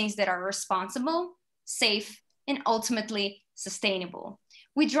about things that are responsible, safe, and ultimately sustainable.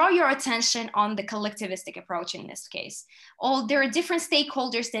 We draw your attention on the collectivistic approach in this case. There are different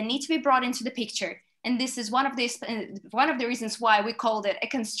stakeholders that need to be brought into the picture. And this is one of the reasons why we called it a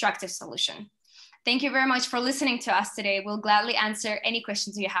constructive solution. Thank you very much for listening to us today. We'll gladly answer any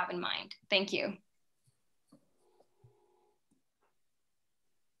questions you have in mind. Thank you.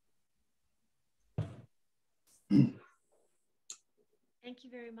 Thank you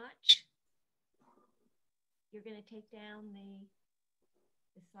very much. you're going to take down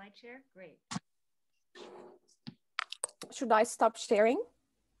the slide share? Great. Should I stop sharing?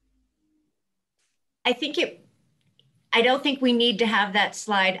 I don't think we need to have that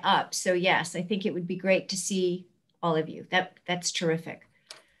slide up. So yes, I think it would be great to see all of you. That's terrific.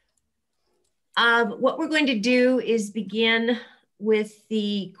 What we're going to do is begin with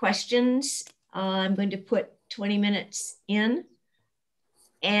the questions. I'm going to put 20 minutes in,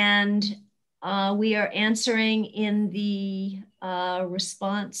 and we are answering in the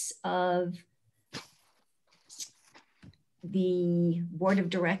response of the board of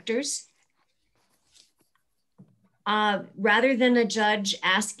directors. Rather than a judge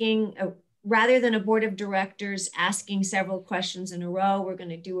asking, rather than a board of directors asking several questions in a row, we're going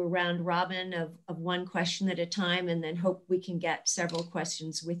to do a round robin of one question at a time, and then hope we can get several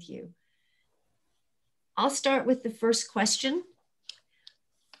questions with you. I'll start with the first question.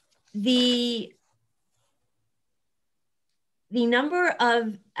 The number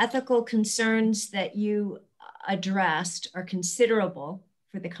of ethical concerns that you addressed are considerable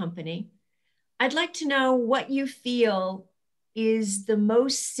for the company. I'd like to know what you feel is the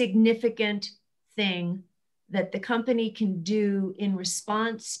most significant thing that the company can do in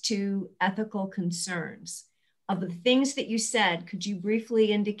response to ethical concerns. Of the things that you said, could you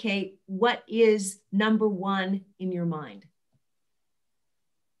briefly indicate what is number one in your mind?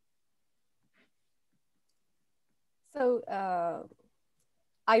 So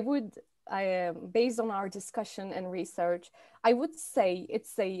based on our discussion and research, I would say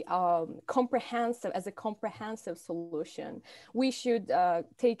it's a comprehensive solution. We should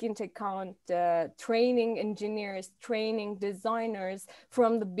take into account training engineers, training designers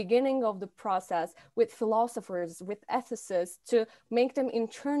from the beginning of the process with philosophers, with ethicists, to make them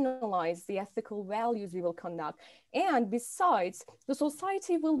internalize the ethical values we will conduct. And besides, the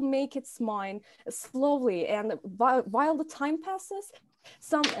society will make its mind slowly, and while the time passes,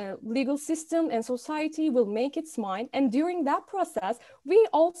 some legal system and society will make its mind, and during that process we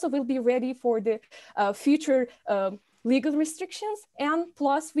also will be ready for the future legal restrictions, and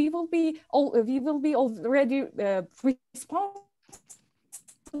plus we will be already responsible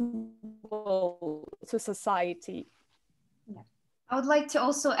to society. Yeah. I would like to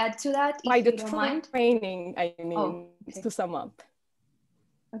also add to that, by the training, I mean, to sum up.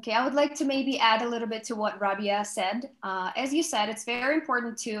 Okay, I would like to maybe add a little bit to what Rabia said. As you said, it's very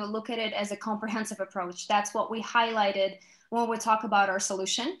important to look at it as a comprehensive approach. That's what we highlighted when we talk about our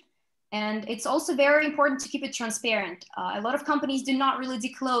solution. And it's also very important to keep it transparent. A lot of companies do not really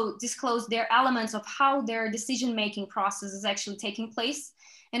disclose their elements of how their decision-making process is actually taking place.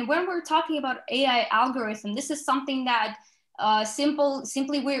 And when we're talking about AI algorithm, this is something that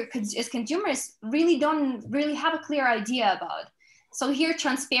simply we as consumers don't really have a clear idea about. So here,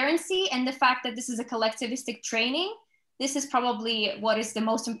 transparency and the fact that this is a collectivistic training, this is probably what is the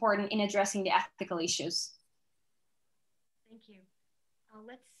most important in addressing the ethical issues. Thank you.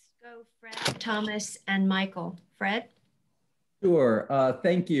 Let's go Fred, Thomas, and Michael. Fred? Sure,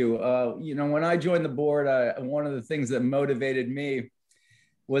 thank you. You know, when I joined the board, one of the things that motivated me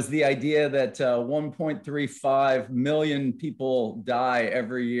was the idea that 1.35 million people die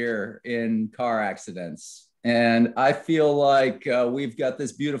every year in car accidents. And I feel like we've got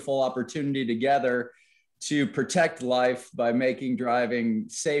this beautiful opportunity together to protect life by making driving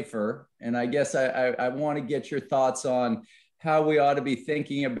safer. And I guess I want to get your thoughts on how we ought to be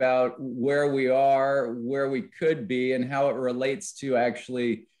thinking about where we are, where we could be, and how it relates to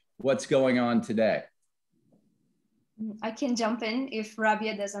actually what's going on today. I can jump in if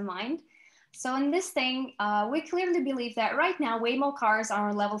Rabia doesn't mind. So in this thing, we clearly believe that right now Waymo cars are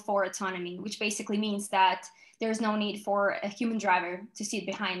on level 4 autonomy, which basically means that there's no need for a human driver to sit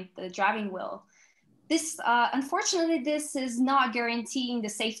behind the driving wheel. This, unfortunately, this is not guaranteeing the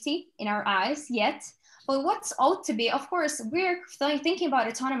safety in our eyes yet. But what's ought to be, of course, we're thinking about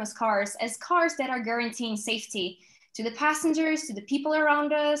autonomous cars as cars that are guaranteeing safety to the passengers, to the people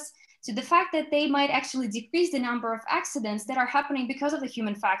around us, to the fact that they might actually decrease the number of accidents that are happening because of the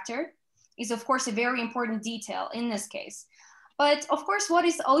human factor is, of course, a very important detail in this case. But of course, what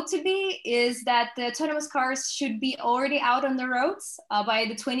is ought to be is that the autonomous cars should be already out on the roads by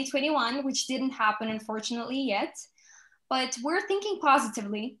the 2021, which didn't happen, unfortunately, yet. But we're thinking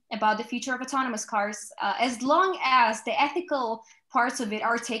positively about the future of autonomous cars as long as the ethical parts of it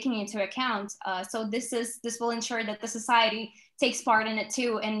are taken into account. So this will ensure that the society takes part in it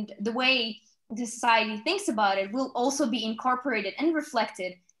too. And the way the society thinks about it will also be incorporated and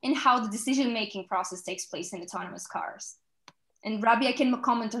reflected in how the decision-making process takes place in autonomous cars. And Rabia can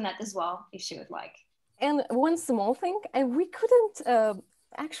comment on that as well, if she would like. And one small thing, and we couldn't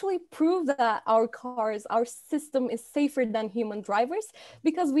actually prove that our cars, our system is safer than human drivers,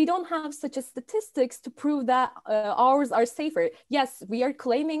 because we don't have such a statistics to prove that ours are safer. Yes, we are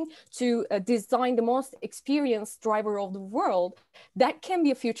claiming to design the most experienced driver of the world. That can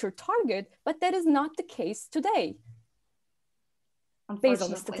be a future target, but that is not the case today. Based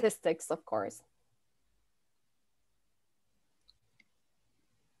on the statistics, of course.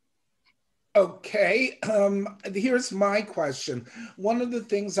 Okay, here's my question. One of the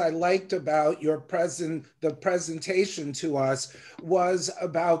things I liked about your the presentation to us was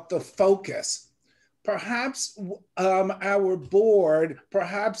about the focus. Perhaps our board,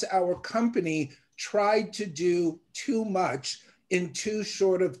 perhaps our company tried to do too much in too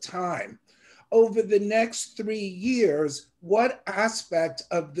short of time. Over the next 3 years, what aspect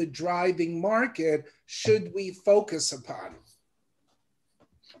of the driving market should we focus upon?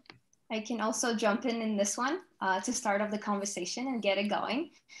 I can also jump in this one to start off the conversation and get it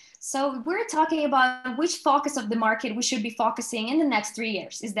going. So we're talking about which focus of the market we should be focusing in the next 3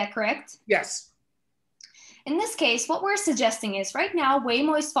 years. Is that correct? Yes. In this case, what we're suggesting is right now,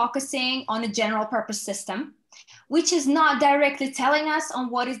 Waymo is focusing on a general purpose system, which is not directly telling us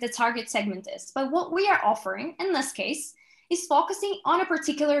on what is the target segment is. But what we are offering in this case is focusing on a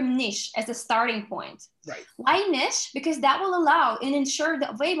particular niche as a starting point. Right. Why niche? Because that will allow and ensure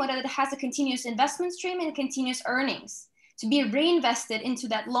that Waymo that it has a continuous investment stream and continuous earnings to be reinvested into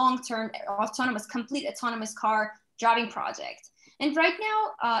that long-term complete autonomous car driving project. And right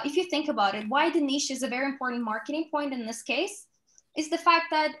now, if you think about it, why the niche is a very important marketing point in this case is the fact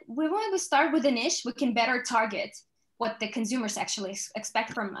that when we start with a niche, we can better target what the consumers actually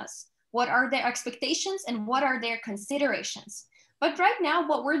expect from us. What are their expectations and what are their considerations? But right now,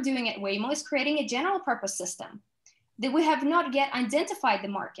 what we're doing at Waymo is creating a general purpose system that we have not yet identified the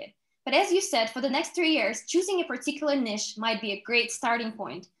market. But as you said, for the next 3 years, choosing a particular niche might be a great starting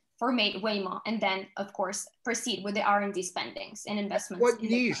point for Waymo, and then, of course, proceed with the R&D spendings and investments. What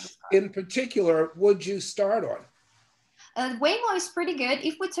niche in particular would you start on? Waymo is pretty good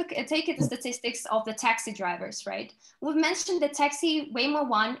if we take the statistics of the taxi drivers, right? We've mentioned that taxi Waymo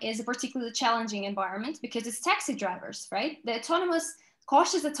 1 is a particularly challenging environment because it's taxi drivers, right? The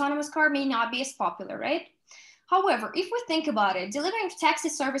cautious autonomous car may not be as popular, right? However, if we think about it, delivering taxi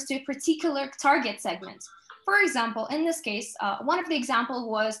service to a particular target segment, for example, in this case, one of the examples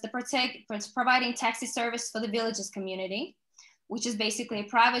was providing taxi service for the Villages community, which is basically a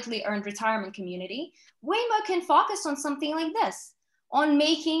privately earned retirement community. Waymo can focus on something like this, on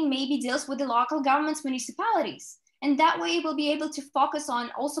making maybe deals with the local governments, municipalities. And that way we'll be able to focus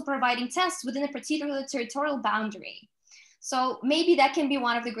on also providing tests within a particular territorial boundary. So maybe that can be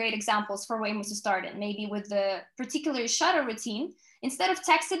one of the great examples for Waymo to start in, maybe with the particular shuttle routine. Instead of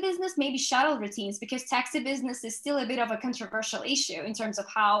taxi business, maybe shuttle routines, because taxi business is still a bit of a controversial issue in terms of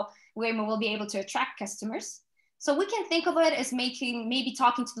how Waymo will be able to attract customers. So we can think of it as maybe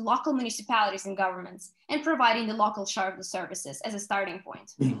talking to the local municipalities and governments and providing the local shuttle services as a starting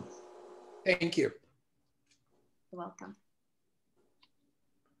point. Thank you. You're welcome.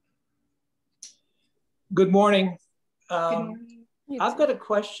 Good morning. Good morning. I've got a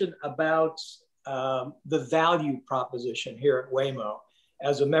question about the value proposition here at Waymo.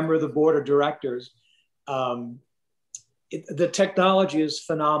 As a member of the board of directors, the technology is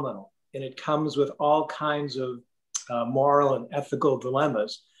phenomenal, and it comes with all kinds of moral and ethical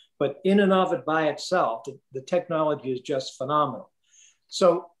dilemmas. But in and of it by itself, the technology is just phenomenal.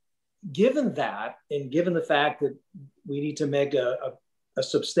 So given that, and given the fact that we need to make a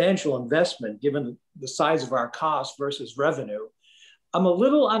substantial investment, given the size of our cost versus revenue, I'm a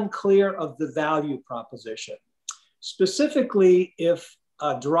little unclear of the value proposition. Specifically, if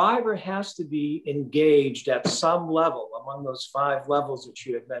a driver has to be engaged at some level among those 5 levels that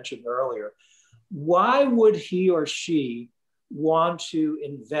you had mentioned earlier, why would he or she want to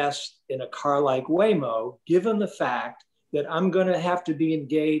invest in a car like Waymo, given the fact that I'm going to have to be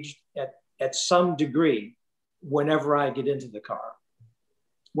engaged at some degree whenever I get into the car?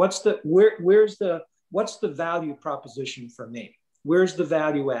 What's the value proposition for me? Where's the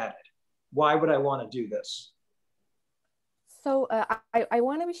value added? Why would I want to do this? So I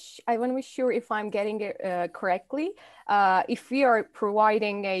want to be sure if I'm getting it correctly. If we are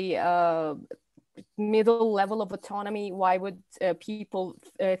providing a middle level of autonomy, why would people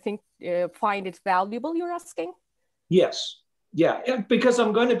find it valuable? You're asking? Yes. Yeah, because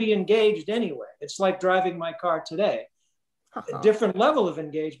I'm going to be engaged anyway. It's like driving my car today. A different level of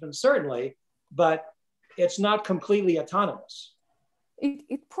engagement, certainly, but it's not completely autonomous.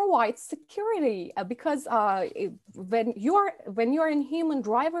 it provides security because when you are in human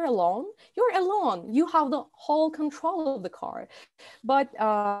driver alone, you're alone. You have the whole control of the car. But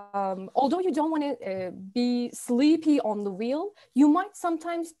although you don't want to be sleepy on the wheel, you might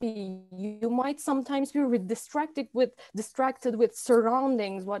sometimes be distracted with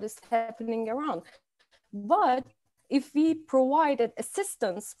surroundings, what is happening around. But if we provided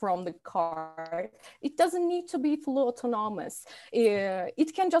assistance from the car, it doesn't need to be fully autonomous.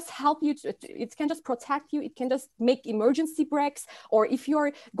 It can just help you, it can just protect you, it can just make emergency brakes, or if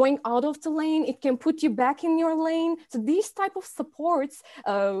you're going out of the lane, it can put you back in your lane. So these type of supports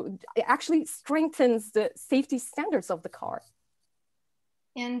actually strengthens the safety standards of the car.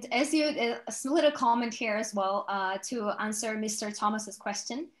 And as you, a little comment here as well to answer Mr. Thomas's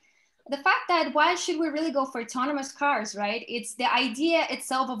question. The fact that why should we really go for autonomous cars, right? It's the idea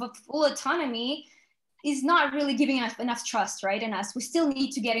itself of a full autonomy is not really giving enough trust, right, in us. We still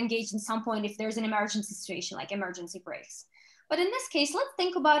need to get engaged in some point if there's an emergency situation, like emergency brakes. But in this case, let's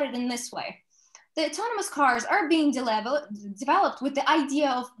think about it in this way. The autonomous cars are being developed with the idea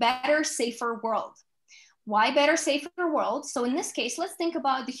of better, safer world. Why better, safer world? So in this case, let's think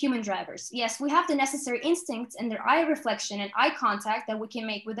about the human drivers. Yes, we have the necessary instincts and their eye reflection and eye contact that we can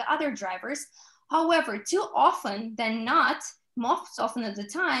make with the other drivers. However, too often than not, most often of the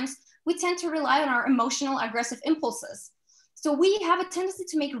times, we tend to rely on our emotional, aggressive impulses. So we have a tendency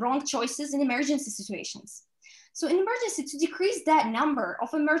to make wrong choices in emergency situations. So in emergency, to decrease that number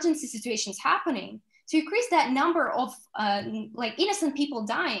of emergency situations happening, to increase that number of like innocent people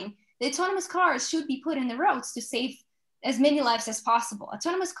dying, the autonomous cars should be put in the roads to save as many lives as possible.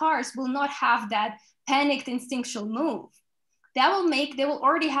 Autonomous cars will not have that panicked instinctual move. They will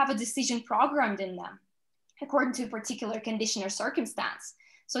already have a decision programmed in them according to a particular condition or circumstance.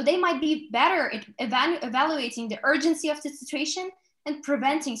 So they might be better at evaluating the urgency of the situation and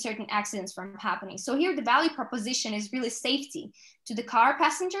preventing certain accidents from happening. So here the value proposition is really safety to the car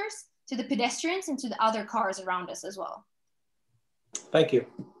passengers, to the pedestrians, and to the other cars around us as well. Thank you.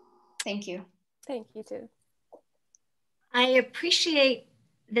 Thank you. Thank you too. I appreciate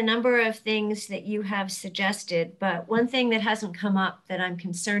the number of things that you have suggested, but one thing that hasn't come up that I'm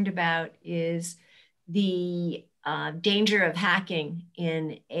concerned about is the danger of hacking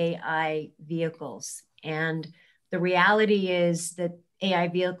in AI vehicles. And the reality is that AI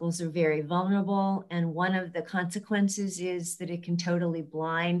vehicles are very vulnerable, and one of the consequences is that it can totally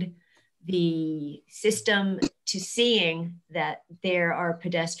blind the system to seeing that there are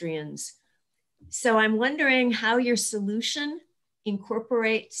pedestrians. So I'm wondering how your solution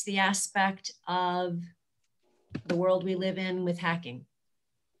incorporates the aspect of the world we live in with hacking.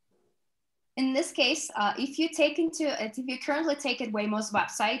 In this case, if you currently take it Waymo's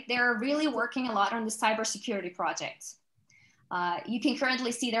website, they're really working a lot on the cybersecurity project. You can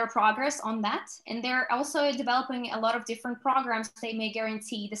currently see their progress on that. And they're also developing a lot of different programs that may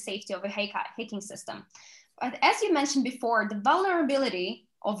guarantee the safety of a hacking system. But as you mentioned before, the vulnerability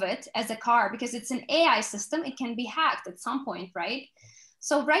of it as a car, because it's an AI system, it can be hacked at some point, right?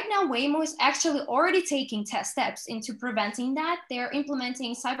 So right now, Waymo is actually already taking test steps into preventing that. They're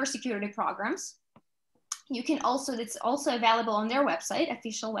implementing cybersecurity programs. You can also, it's also available on their website,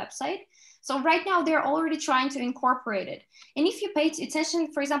 official website. So right now they're already trying to incorporate it. And if you pay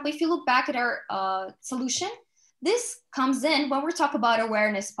attention, for example, if you look back at our solution, this comes in when we talk about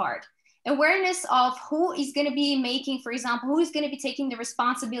awareness part. Awareness of who is going to be making, for example, who is going to be taking the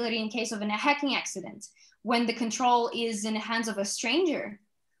responsibility in case of a hacking accident when the control is in the hands of a stranger.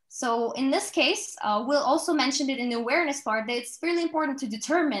 So in this case, we'll also mention it in the awareness part that it's really important to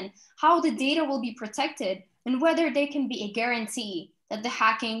determine how the data will be protected and whether there can be a guarantee that the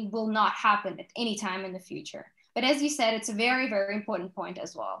hacking will not happen at any time in the future. But as you said, it's a very, very important point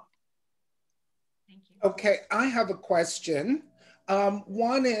as well. Thank you. Okay, I have a question.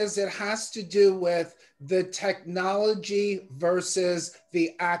 One is it has to do with the technology versus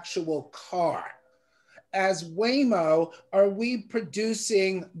the actual car. As Waymo, are we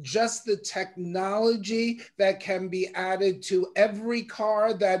producing just the technology that can be added to every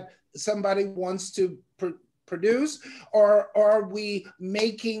car that somebody wants to produce, or are we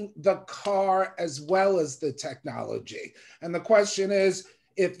making the car as well as the technology? And the question is,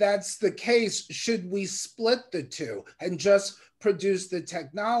 if that's the case, should we split the two and just produce the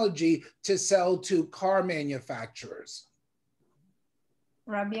technology to sell to car manufacturers?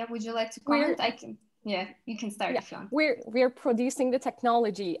 Rabia, would you like to comment? Yeah, you can start if you want. We're producing the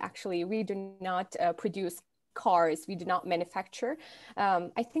technology, actually. We do not produce cars. We do not manufacture.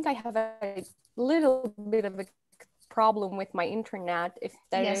 I think I have a little bit of a problem with my internet.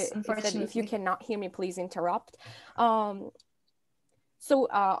 If you cannot hear me, please interrupt. So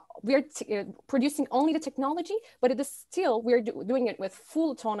we're producing only the technology, but it is still, we're doing it with full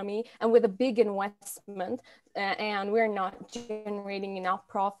autonomy and with a big investment, and we're not generating enough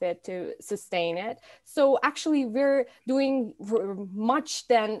profit to sustain it. So actually we're doing much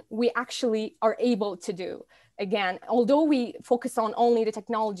than we actually are able to do. Again, although we focus on only the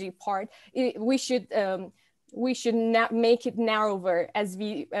technology part, we should make it narrower, as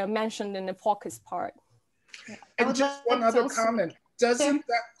we mentioned in the focus part. And just one other comment. Doesn't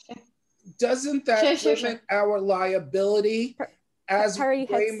that limit our liability as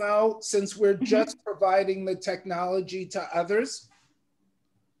Waymo, since we're just providing the technology to others?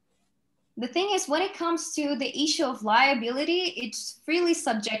 The thing is, when it comes to the issue of liability, it's really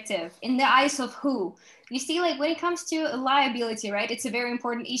subjective in the eyes of who. You see, like when it comes to liability, right, it's a very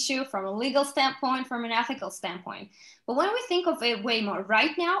important issue from a legal standpoint, from an ethical standpoint. But when we think of Waymo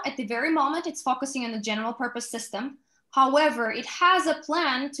right now, at the very moment, it's focusing on the general purpose system. However, it has a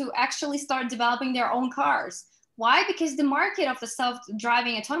plan to actually start developing their own cars. Why? Because the market of the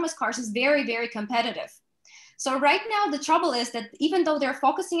self-driving autonomous cars is very, very competitive. So right now, the trouble is that even though they're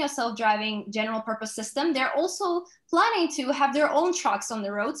focusing on self-driving general purpose system, they're also planning to have their own trucks on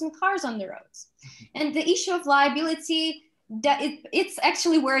the roads and cars on the roads. And the issue of liability, it's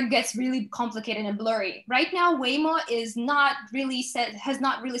actually where it gets really complicated and blurry. Right now, Waymo has not really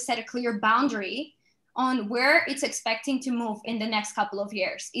set a clear boundary on where it's expecting to move in the next couple of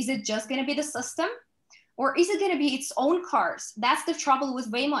years. Is it just going to be the system? Or is it going to be its own cars? That's the trouble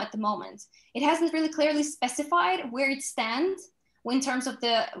with Waymo at the moment. It hasn't really clearly specified where it stands in terms of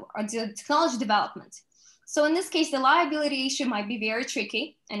the technology development. So in this case, the liability issue might be very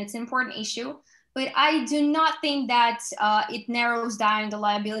tricky, and it's an important issue. But I do not think that it narrows down the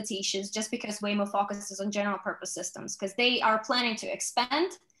liability issues just because Waymo focuses on general purpose systems, because they are planning to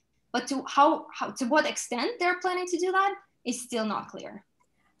expand. But to what extent they're planning to do that is still not clear.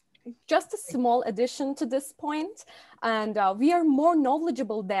 Just a small addition to this point, and we are more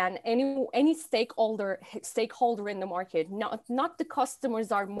knowledgeable than any stakeholder in the market. Not the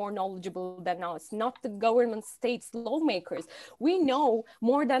customers are more knowledgeable than us, not the government, states, lawmakers. We know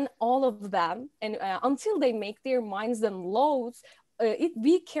more than all of them, and until they make their minds and laws,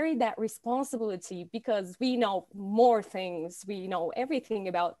 we carry that responsibility because we know more things. We know everything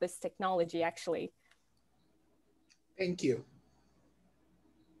about this technology, actually. Thank you.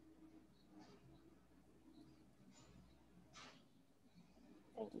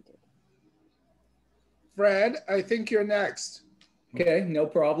 Fred, I think you're next. Okay, no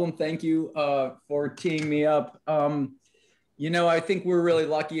problem. Thank you for teeing me up. You know, I think we're really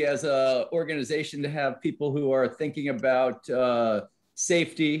lucky as an organization to have people who are thinking about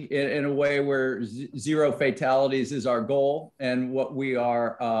safety in a way where zero fatalities is our goal and what we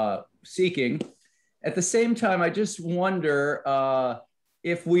are seeking. At the same time, I just wonder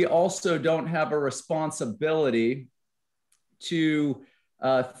if we also don't have a responsibility to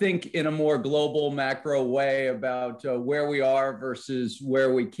think in a more global macro way about where we are versus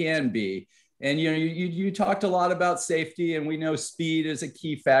where we can be. And you know, you talked a lot about safety, and we know speed is a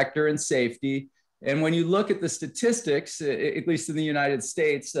key factor in safety. And when you look at the statistics, at least in the United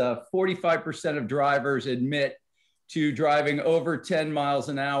States, 45% of drivers admit to driving over 10 miles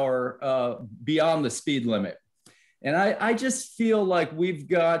an hour beyond the speed limit. And I just feel like we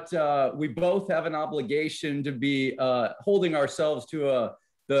both have an obligation to be holding ourselves to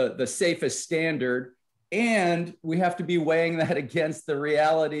the safest standard. And we have to be weighing that against the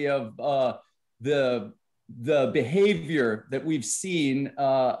reality of the behavior that we've seen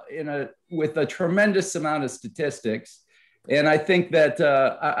with a tremendous amount of statistics. And I think that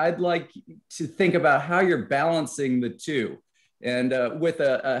I'd like to think about how you're balancing the two. And with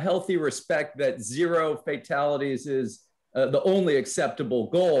a healthy respect that zero fatalities is the only acceptable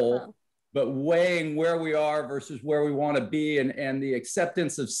goal, but weighing where we are versus where we want to be, and the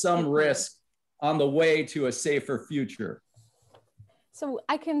acceptance of some risk on the way to a safer future. So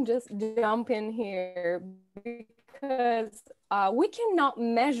I can just jump in here because we cannot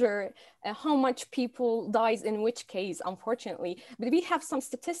measure how much people dies in which case, unfortunately. But we have some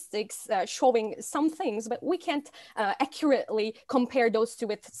statistics showing some things, but we can't accurately compare those two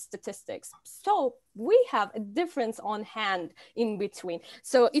with statistics. So we have a difference on hand in between.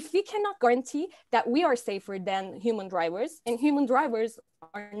 So if we cannot guarantee that we are safer than human drivers, and human drivers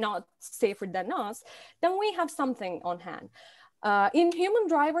are not safer than us, then we have something on hand. In human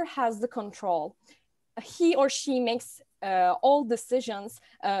driver has the control. He or she makes all decisions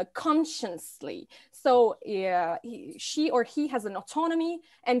consciously. So she or he has an autonomy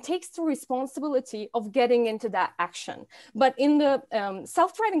and takes the responsibility of getting into that action. But in the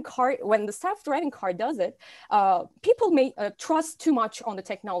self-driving car, when the self-driving car does it, people may trust too much on the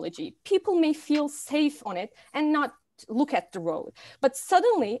technology. People may feel safe on it and not look at the road. But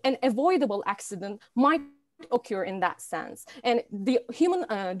suddenly an avoidable accident might occur in that sense. And the human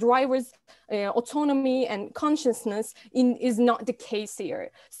driver's autonomy and consciousness is not the case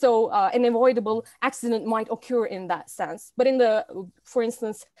here. So an avoidable accident might occur in that sense. But in the, for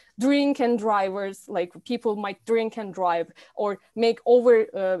instance, drink and drivers, like people might drink and drive or make over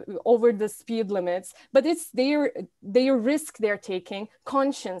the speed limits, but it's their risk they're taking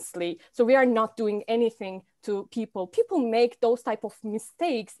consciously. So we are not doing anything to people. People make those type of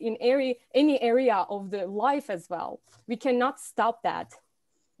mistakes in any area of the life as well. We cannot stop that.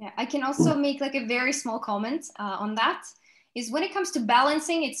 Yeah, I can also make like a very small comment on that. Is when it comes to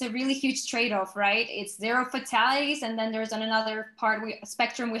balancing, it's a really huge trade-off, right? It's 0 fatalities, and then there's on another part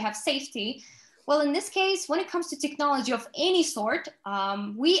spectrum we have safety. Well, in this case, when it comes to technology of any sort,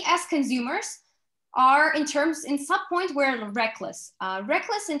 we as consumers are in some point we're reckless.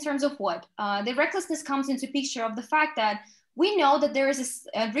 Reckless in terms of what? The recklessness comes into picture of the fact that we know that there is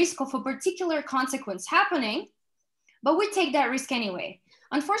a risk of a particular consequence happening, but we take that risk anyway.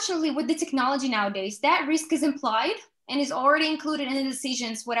 Unfortunately, with the technology nowadays, that risk is implied and is already included in the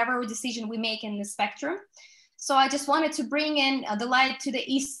decisions, whatever decision we make in the spectrum. So I just wanted to bring in the light to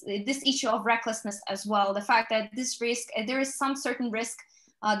this issue of recklessness as well. The fact that this risk, there is some certain risk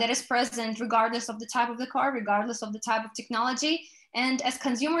that is present regardless of the type of the car, regardless of the type of technology. And as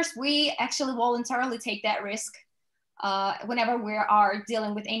consumers, we actually voluntarily take that risk whenever we are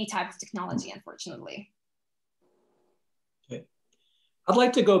dealing with any type of technology, unfortunately. Okay. I'd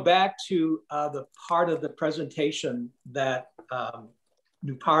like to go back to the part of the presentation that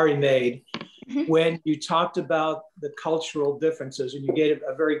Nupari made when you talked about the cultural differences, and you gave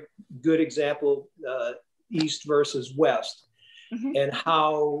a very good example, East versus West. And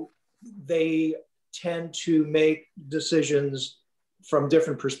how they tend to make decisions from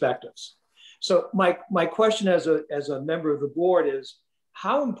different perspectives. So my question as a member of the board is,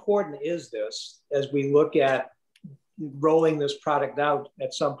 how important is this as we look at rolling this product out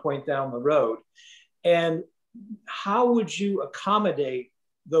at some point down the road? And how would you accommodate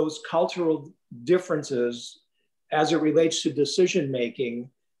those cultural differences as it relates to decision-making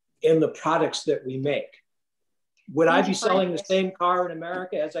in the products that we make? Would I be selling the same car in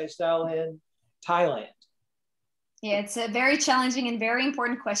America as I sell in Thailand? Yeah, it's a very challenging and very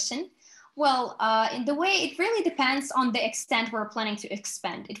important question. Well, in the way, it really depends on the extent we're planning to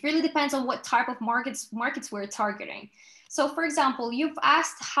expand. It really depends on what type of markets we're targeting. So for example, you've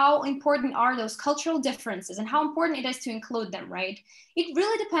asked how important are those cultural differences and how important it is to include them, right? It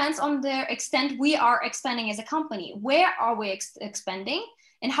really depends on the extent we are expanding as a company. Where are we expanding?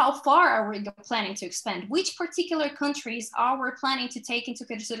 And how far are we planning to expand? Which particular countries are we planning to take into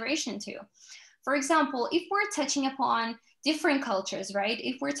consideration to? For example, if we're touching upon different cultures, right?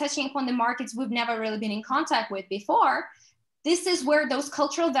 If we're touching upon the markets we've never really been in contact with before, this is where those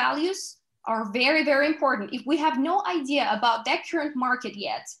cultural values are very, very important. If we have no idea about that current market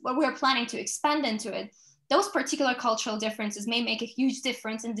yet, what we're planning to expand into it, those particular cultural differences may make a huge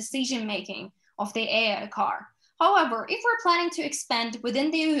difference in decision-making of the AI car. However, if we're planning to expand within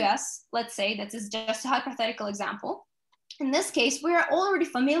the US, let's say that is just a hypothetical example, in this case, we are already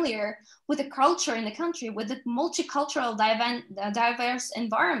familiar with the culture in the country, with the multicultural, diverse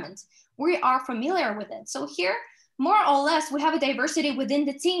environment. We are familiar with it. So here, more or less, we have a diversity within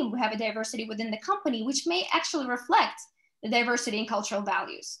the team, we have a diversity within the company, which may actually reflect the diversity in cultural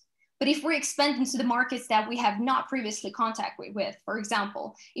values. But if we expand into the markets that we have not previously contacted with, for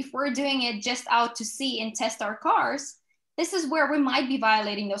example, if we're doing it just out to see and test our cars, this is where we might be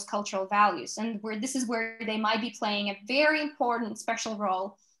violating those cultural values, and this is where they might be playing a very important special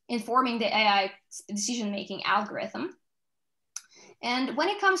role in forming the AI decision-making algorithm. And when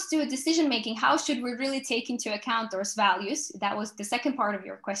it comes to decision-making, how should we really take into account those values? That was the second part of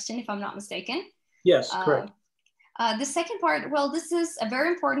your question, if I'm not mistaken. Yes, correct. The second part, well, this is a very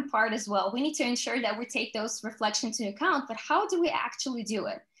important part as well. We need to ensure that we take those reflections into account, but how do we actually do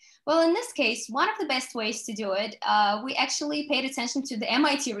it? Well, in this case, one of the best ways to do it, we actually paid attention to the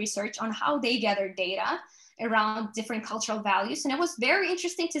MIT research on how they gathered data around different cultural values. And it was very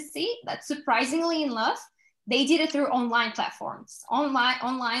interesting to see that surprisingly enough, they did it through online platforms,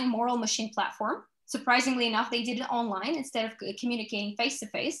 online moral machine platform. Surprisingly enough, they did it online instead of communicating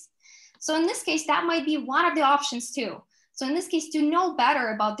face-to-face. So in this case, that might be one of the options too. So in this case, to know better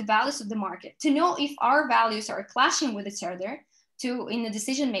about the values of the market, to know if our values are clashing with each other, in the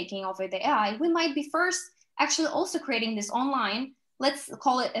decision-making of the AI, we might be first actually also creating this online, let's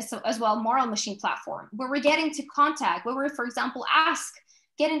call it as well, moral machine platform, where we're getting to contact, where we're, for example,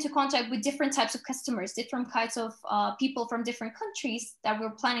 get into contact with different types of customers, different kinds of people from different countries that we're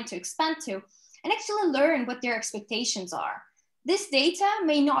planning to expand to, and actually learn what their expectations are. This data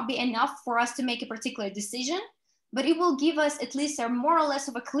may not be enough for us to make a particular decision, but it will give us at least a more or less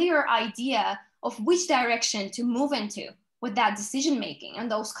of a clear idea of which direction to move into with that decision-making and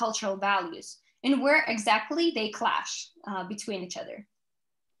those cultural values, and where exactly they clash between each other.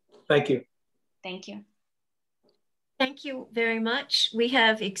 Thank you. Thank you. Thank you very much. We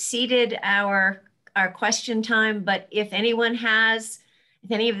have exceeded our question time, but if any of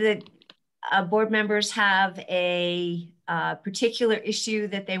the board members have a particular issue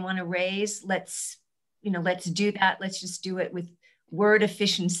that they want to raise, let's do that. Let's just do it with word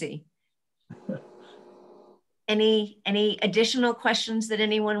efficiency. Any additional questions that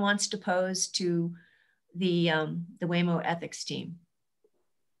anyone wants to pose to the Waymo ethics team?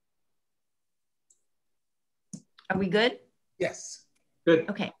 Are we good? Yes. Good.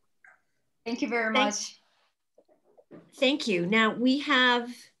 Okay. Thank you very much. Thank you. Now we have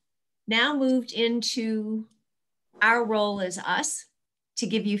moved into our role as us to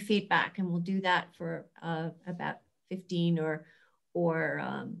give you feedback, and we'll do that for about 15 or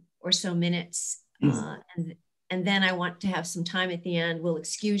so minutes. And then I want to have some time at the end. We'll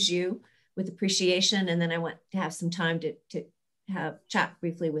excuse you with appreciation, and then I want to have some time to chat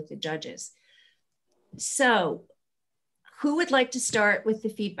briefly with the judges. So, who would like to start with the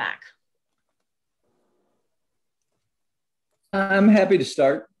feedback? I'm happy to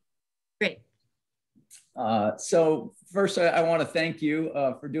start. Great. So first, I want to thank you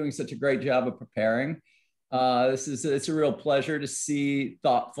for doing such a great job of preparing. It's a real pleasure to see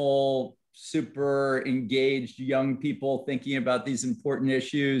thoughtful, super engaged young people thinking about these important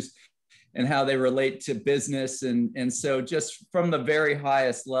issues and how they relate to business. And so just from the very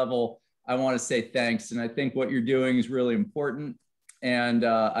highest level, I want to say thanks. And I think what you're doing is really important. And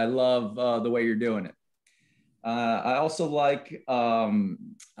I love the way you're doing it. I also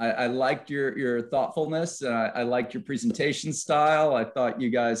I liked your thoughtfulness. I liked your presentation style. I thought you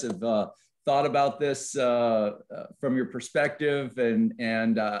guys have thought about this from your perspective, and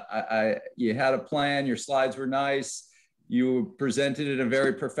you had a plan. Your slides were nice. You presented it in a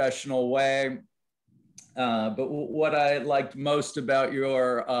very professional way. But what I liked most about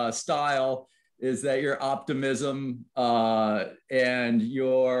your style is that your optimism and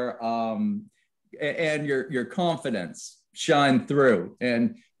your confidence shine through.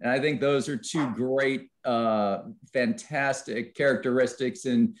 And I think those are two great, fantastic characteristics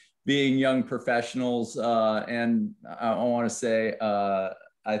in being young professionals. And I want to say, I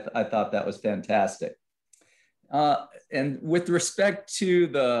thought that was fantastic. And with respect to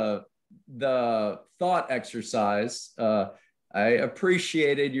the thought exercise, I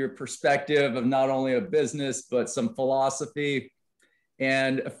appreciated your perspective of not only a business, but some philosophy.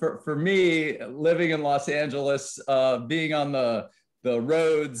 And for me, living in Los Angeles, being on the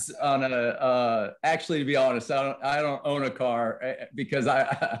roads on actually, to be honest, I don't own a car because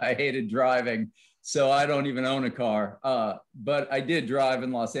I hated driving. So I don't even own a car. But I did drive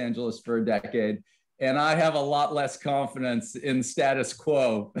in Los Angeles for a decade. And I have a lot less confidence in status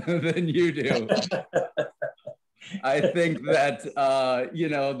quo than you do. I think that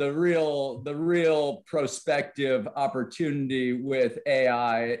the real prospective opportunity with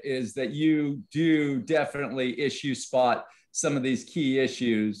AI is that you do definitely issue spot some of these key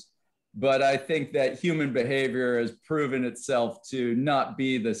issues, but I think that human behavior has proven itself to not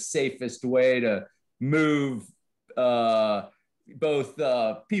be the safest way to move both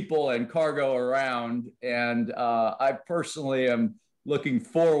people and cargo around. And I personally am looking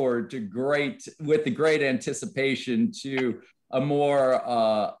forward to with the great anticipation to a more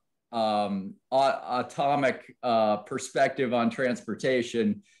atomic perspective on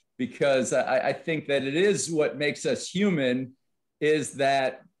transportation, because I think that it is what makes us human, is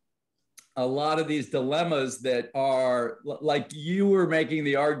that a lot of these dilemmas that are, like you were making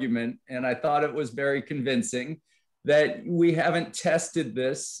the argument, and I thought it was very convincing, that we haven't tested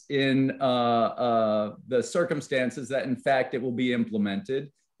this in the circumstances that in fact it will be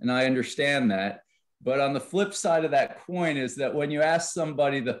implemented. And I understand that. But on the flip side of that coin is that when you ask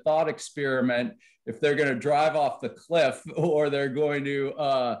somebody the thought experiment, if they're going to drive off the cliff or they're going to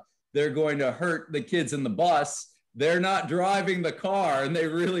hurt the kids in the bus, they're not driving the car, and they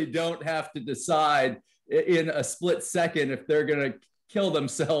really don't have to decide in a split second if they're going to kill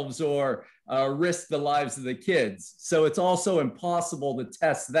themselves or risk the lives of the kids. So it's also impossible to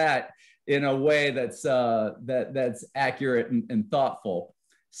test that in a way that's that's accurate and thoughtful.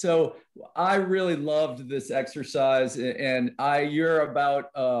 So I really loved this exercise, and you're about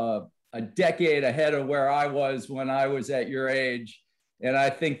a decade ahead of where I was when I was at your age. And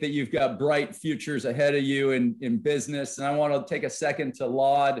I think that you've got bright futures ahead of you in business. And I want to take a second to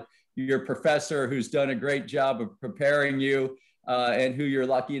laud your professor, who's done a great job of preparing you and who you're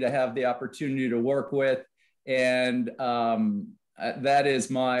lucky to have the opportunity to work with. And that is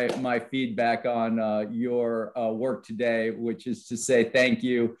my feedback on your work today, which is to say thank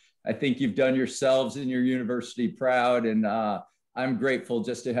you. I think you've done yourselves and your university proud, and I'm grateful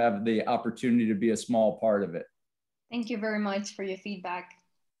just to have the opportunity to be a small part of it. Thank you very much for your feedback.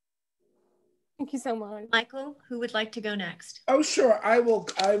 Thank you so much. Michael, who would like to go next? Oh, sure. I will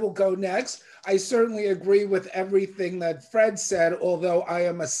go next. I certainly agree with everything that Fred said, although I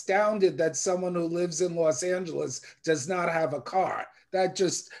am astounded that someone who lives in Los Angeles does not have a car.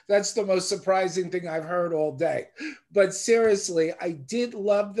 That's the most surprising thing I've heard all day. But seriously, I did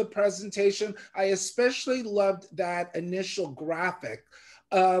love the presentation. I especially loved that initial graphic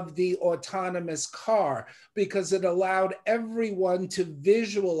of the autonomous car, because it allowed everyone to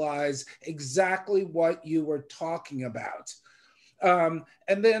visualize exactly what you were talking about. And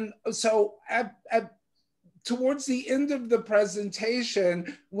then, so towards the end of the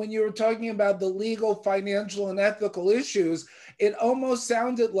presentation, when you were talking about the legal, financial, and ethical issues, it almost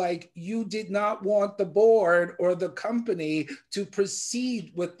sounded like you did not want the board or the company to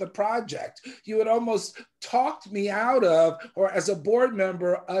proceed with the project. You had almost talked me out of, or as a board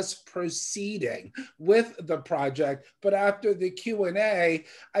member, us proceeding with the project. But after the Q&A,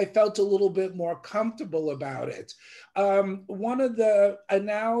 I felt a little bit more comfortable about it. One of the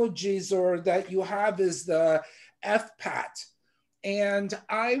analogies that you have is the FPAT. And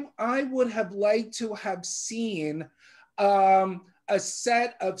I would have liked to have seen a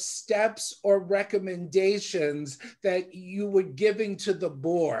set of steps or recommendations that you were giving to the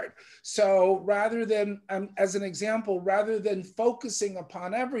board. So rather than, as an example, rather than focusing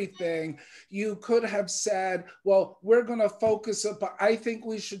upon everything, you could have said, well, we're going to focus upon, I think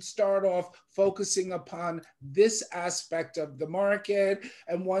we should start off focusing upon this aspect of the market.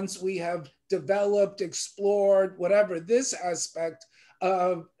 And once we have developed, explored, whatever, this aspect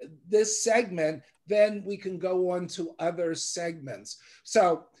of this segment, then we can go on to other segments.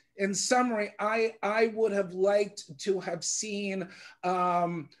 So in summary, I would have liked to have seen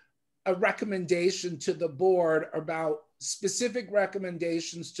a recommendation to the board about specific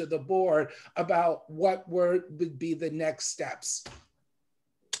recommendations to the board about what would be the next steps.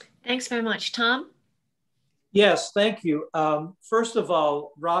 Thanks very much. Tom? Yes, thank you. First of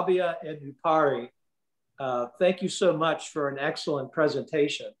all, Rabia and Upari, thank you so much for an excellent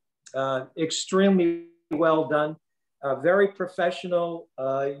presentation. Extremely well done, very professional.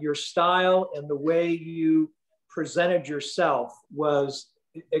 Your style and the way you presented yourself was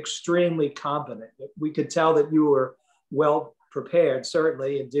extremely competent. We could tell that you were well prepared,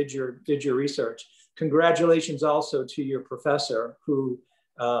 certainly, and did your research. Congratulations also to your professor, who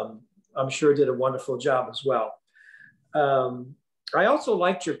I'm sure did a wonderful job as well. I also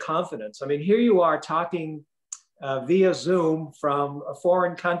liked your confidence. I mean, here you are talking via Zoom from a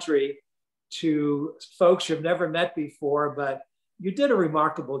foreign country to folks you've never met before, but you did a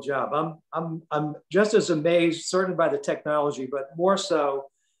remarkable job. I'm just as amazed, certainly by the technology, but more so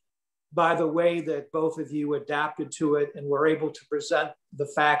by the way that both of you adapted to it and were able to present the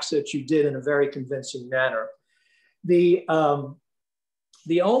facts that you did in a very convincing manner. The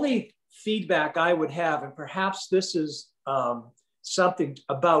only feedback I would have, and perhaps this is something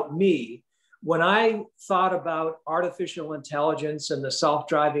about me, when I thought about artificial intelligence and the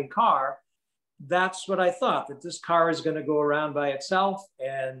self-driving car, that's what I thought, that this car is going to go around by itself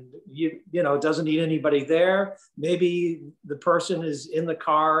and you know, it doesn't need anybody there. Maybe the person is in the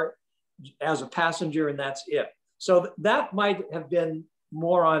car as a passenger and that's it. So that might have been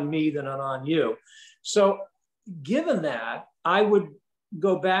more on me than on you. So given that, I would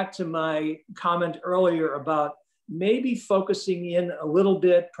go back to my comment earlier about maybe focusing in a little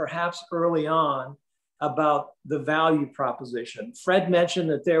bit, perhaps early on, about the value proposition. Fred mentioned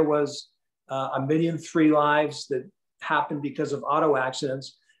that there was 1.3 million lives that happened because of auto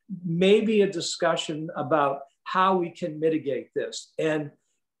accidents. Maybe a discussion about how we can mitigate this. And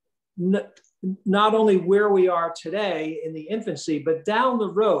not only where we are today in the infancy, but down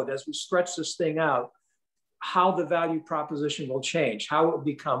the road as we stretch this thing out, how the value proposition will change, how it will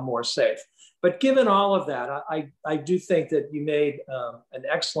become more safe. But given all of that, I do think that you made an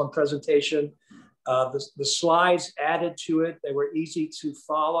excellent presentation. The slides added to it, they were easy to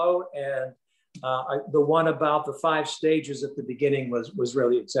follow, and the one about the 5 stages at the beginning was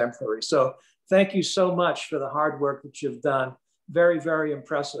really exemplary. So thank you so much for the hard work that you've done. Very, very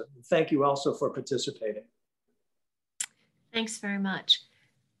impressive. Thank you also for participating. Thanks very much.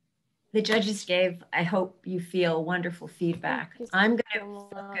 The judges gave, I hope you feel, wonderful feedback. I'm going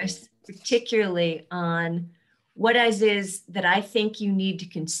to focus particularly on what is that I think you need to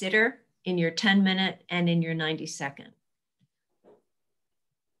consider in your 10-minute and in your 90-second.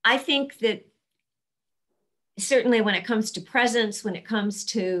 I think that certainly when it comes to presence, when it comes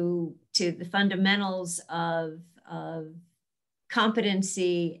to the fundamentals of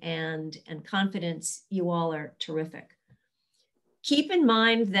competency and confidence, you all are terrific. Keep in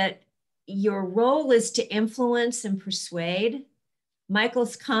mind that your role is to influence and persuade.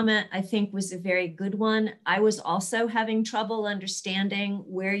 Michael's comment, I think, was a very good one. I was also having trouble understanding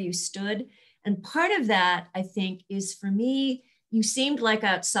where you stood. And part of that, I think, is for me, you seemed like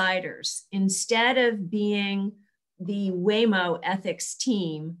outsiders. Instead of being the Waymo ethics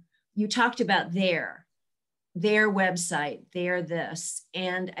team, you talked about their website, their this.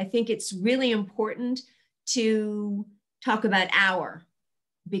 And I think it's really important to talk about our,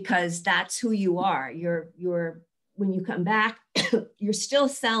 because that's who you are. You're when you come back, you're still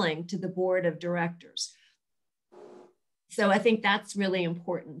selling to the board of directors. So I think that's really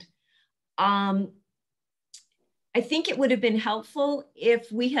important. I think it would have been helpful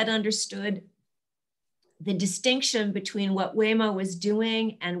if we had understood the distinction between what Waymo was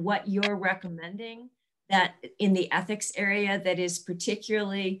doing and what you're recommending, that in the ethics area that is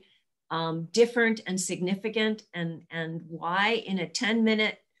particularly different and significant, and why in a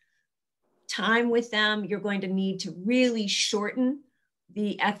 10-minute time with them, you're going to need to really shorten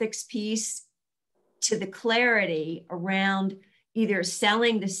the ethics piece to the clarity around either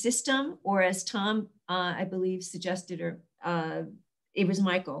selling the system, or as Tom, I believe, suggested, or it was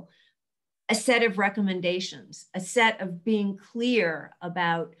Michael, a set of recommendations, a set of being clear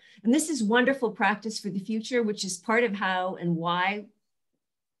about, and this is wonderful practice for the future, which is part of how and why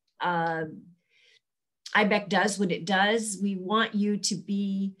IBEC does what it does. We want you to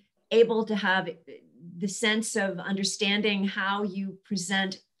be able to have the sense of understanding how you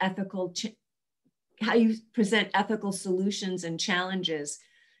present ethical solutions and challenges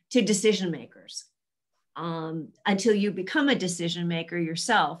to decision makers until you become a decision maker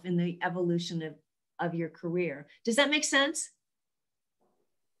yourself in the evolution of your career. Does that make sense?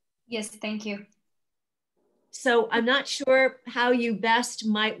 Yes, thank you. So I'm not sure how you best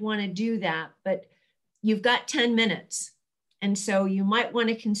might want to do that, but you've got 10 minutes. And so you might want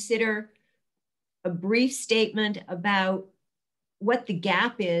to consider a brief statement about what the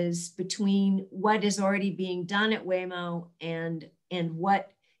gap is between what is already being done at Waymo and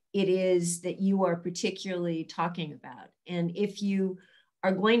what it is that you are particularly talking about. And if you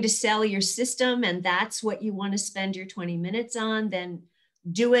are going to sell your system and that's what you want to spend your 20 minutes on, then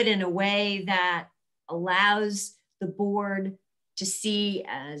do it in a way that allows the board to see,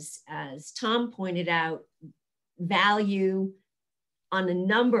 as Tom pointed out, value on a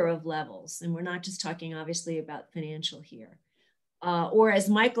number of levels. And we're not just talking obviously about financial here. Or as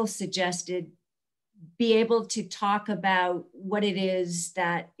Michael suggested, be able to talk about what it is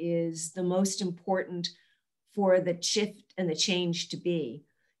that is the most important for the shift and the change to be.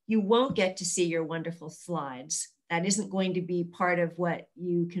 You won't get to see your wonderful slides. That isn't going to be part of what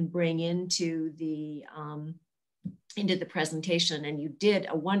you can bring into the presentation. And you did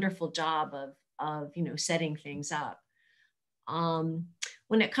a wonderful job of setting things up.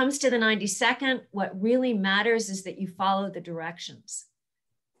 When it comes to the 90-second, what really matters is that you follow the directions.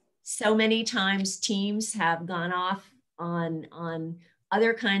 So many times teams have gone off on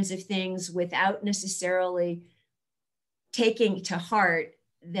other kinds of things without necessarily taking to heart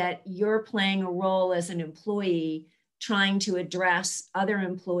that you're playing a role as an employee trying to address other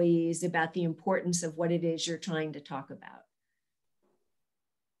employees about the importance of what it is you're trying to talk about,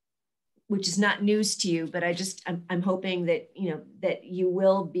 which is not news to you, but I'm hoping that, that you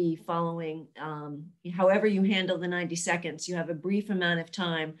will be following, however you handle the 90 seconds, you have a brief amount of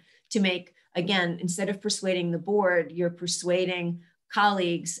time to make, again, instead of persuading the board, you're persuading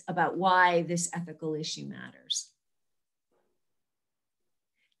colleagues about why this ethical issue matters.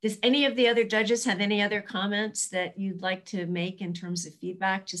 Does any of the other judges have any other comments that you'd like to make in terms of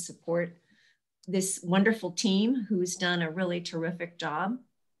feedback to support this wonderful team who's done a really terrific job?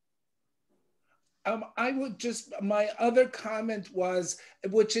 I would just, my other comment was,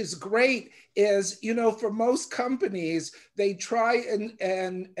 which is great, is, you know, for most companies, they try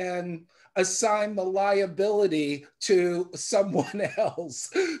and assign the liability to someone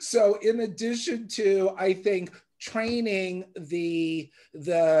else. So in addition to, I think, training the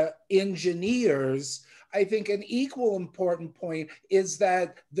engineers, I think an equal important point is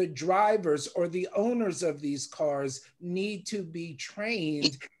that the drivers or the owners of these cars need to be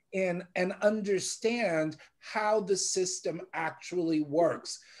trained in and understand how the system actually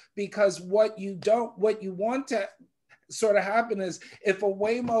works. Because what you want to sort of happen is, if a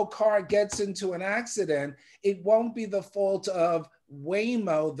Waymo car gets into an accident, it won't be the fault of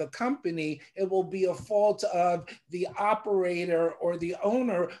Waymo, the company. It will be a fault of the operator or the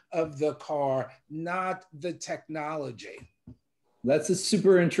owner of the car, not the technology. That's a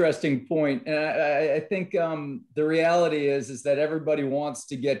super interesting point. And I think the reality is that everybody wants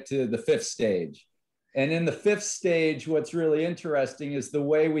to get to the fifth stage. And in the fifth stage, what's really interesting is the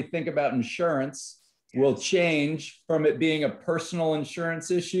way we think about insurance will change from it being a personal insurance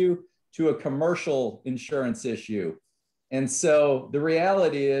issue to a commercial insurance issue. And so the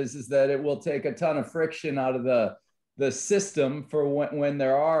reality is that it will take a ton of friction out of the system for when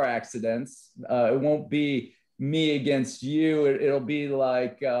there are accidents. It won't be me against you. It'll be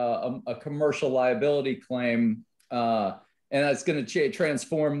like a commercial liability claim. And that's going to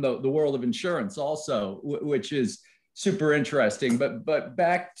transform the world of insurance also, which is super interesting. But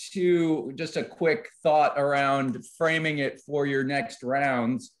back to just a quick thought around framing it for your next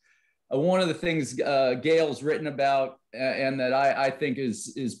rounds. One of the things Gail's written about and that I think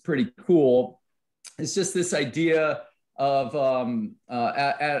is pretty cool is just this idea of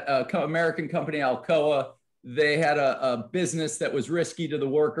at an American company, Alcoa. They had a business that was risky to the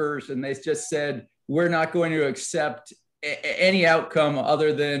workers, and they just said, we're not going to accept any outcome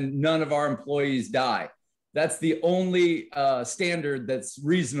other than none of our employees die. That's the only standard that's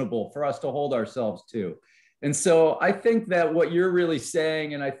reasonable for us to hold ourselves to. And so I think that what you're really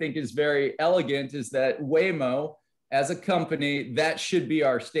saying, and I think is very elegant, is that Waymo, as a company, that should be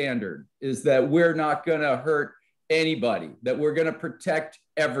our standard, is that we're not going to hurt anybody, that we're going to protect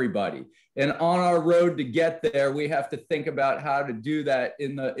everybody. And on our road to get there, we have to think about how to do that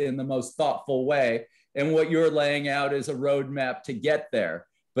in the most thoughtful way. And what you're laying out is a roadmap to get there.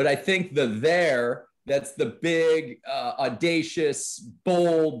 But I think that's the big, audacious,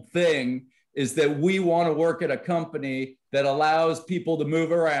 bold thing, is that we want to work at a company that allows people to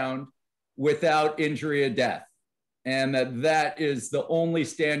move around without injury or death. And that is the only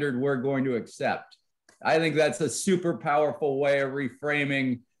standard we're going to accept. I think that's a super powerful way of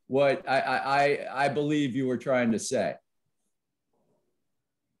reframing what I believe you were trying to say.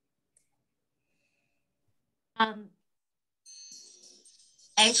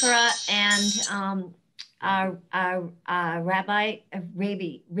 Ankara and Rabbi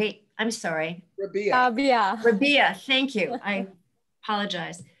Rabi, I'm sorry. Rabia, thank you. I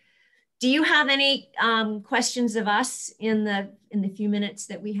apologize. Do you have any questions of us in the few minutes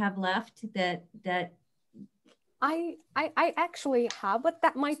that we have left that I actually have, but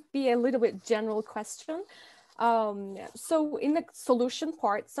that might be a little bit general question. So in the solution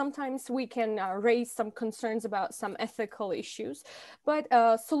part, sometimes we can raise some concerns about some ethical issues, but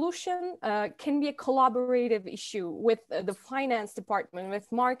solution can be a collaborative issue with the finance department,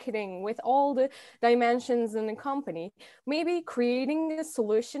 with marketing, with all the dimensions in the company. Maybe creating a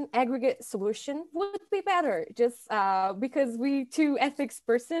solution, aggregate solution, would be better, just because we two ethics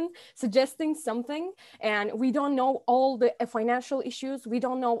person suggesting something and we don't know all the financial issues, we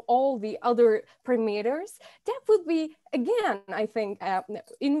don't know all the other parameters. That would be, again, I think,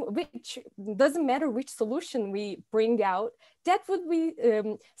 in which doesn't matter which solution we bring out, that would be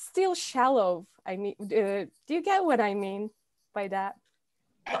still shallow. I mean, do you get what I mean by that?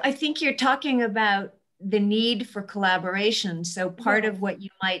 I think you're talking about the need for collaboration. So part of what you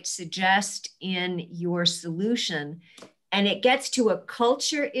might suggest in your solution, and it gets to a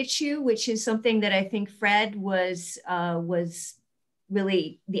culture issue, which is something that I think Fred was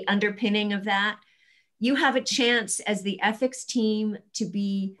really the underpinning of that. You have a chance as the ethics team to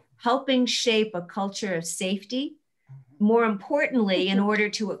be helping shape a culture of safety. More importantly, in order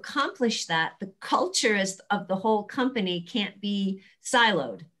to accomplish that, the culture of the whole company can't be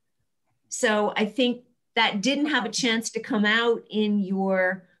siloed. So I think that didn't have a chance to come out in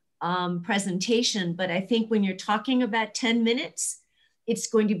your presentation, but I think when you're talking about 10 minutes, it's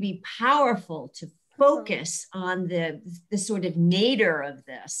going to be powerful to focus on the sort of nadir of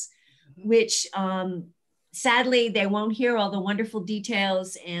this, which sadly they won't hear all the wonderful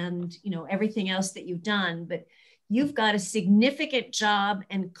details and everything else that you've done, but you've got a significant job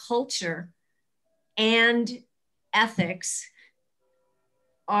and culture and ethics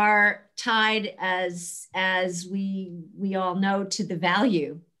are tied, as we all know, to the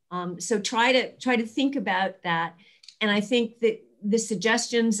value. So try to think about that. And I think that the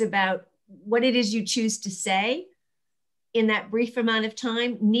suggestions about what it is you choose to say in that brief amount of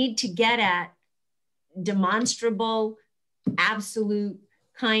time need to get at demonstrable, absolute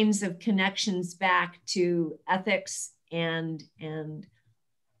kinds of connections back to ethics and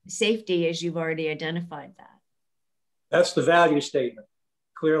safety, as you've already identified that. That's the value statement,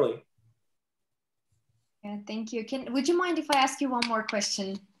 clearly. Yeah, thank you. Would you mind if I ask you one more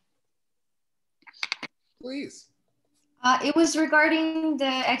question? Please. It was regarding the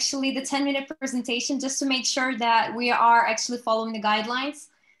 10-minute presentation, just to make sure that we are actually following the guidelines,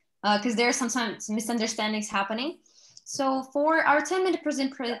 because there are sometimes misunderstandings happening. So for our 10-minute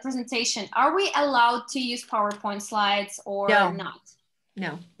presentation, are we allowed to use PowerPoint slides or not?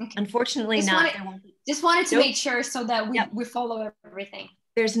 No, okay. Unfortunately not. Just wanted to make sure so that we follow everything.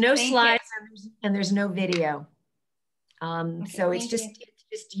 There's no slides and there's no video. So it's just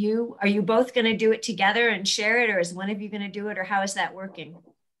you. Are you both going to do it together and share it, or is one of you going to do it, or how is that working?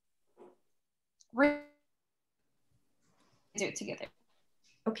 We're do it together.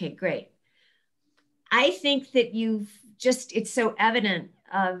 Okay, great. I think that it's so evident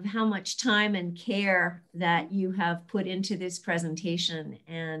of how much time and care that you have put into this presentation.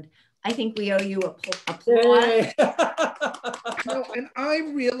 And I think we owe you applause. No, and I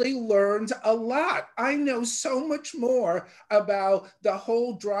really learned a lot. I know so much more about the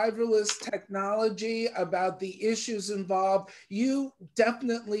whole driverless technology, about the issues involved. You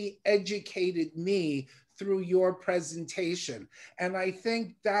definitely educated me through your presentation. And I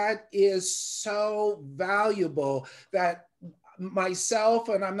think that is so valuable that myself,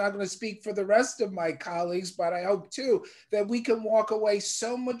 and I'm not going to speak for the rest of my colleagues, but I hope too, that we can walk away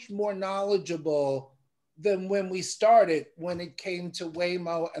so much more knowledgeable than when we started, when it came to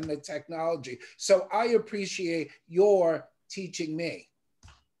Waymo and the technology. So I appreciate your teaching me.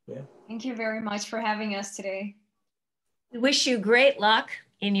 Yeah. Thank you very much for having us today. We wish you great luck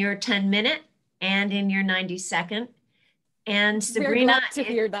in your 10-minute and in your 90-second. And Sabrina, we're glad to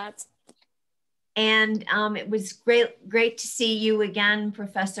hear that. And it was great to see you again,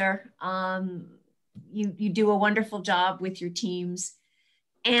 Professor. You do a wonderful job with your teams.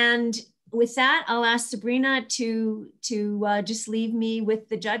 And with that, I'll ask Sabrina to just leave me with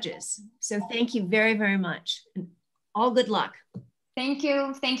the judges. So thank you very, very much. And all good luck. Thank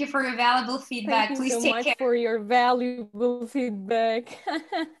you. Thank you for your valuable feedback. Thank you Please so take much care. for your valuable feedback.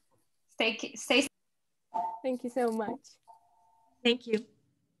 Stay. Thank you so much. Thank you.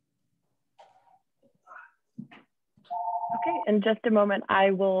 Okay, in just a moment,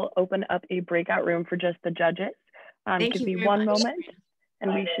 I will open up a breakout room for just the judges. Give me one moment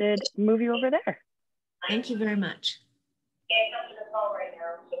and we should move you over there. Thank you very much.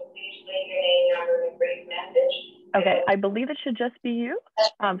 Okay, I believe it should just be you.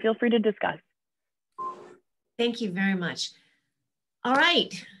 Feel free to discuss. Thank you very much. All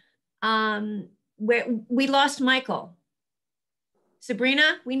right, we lost Michael.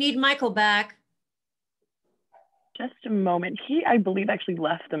 Sabrina, we need Michael back. Just a moment. He, I believe, actually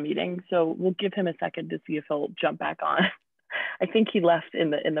left the meeting, so we'll give him a second to see if he'll jump back on. I think he left in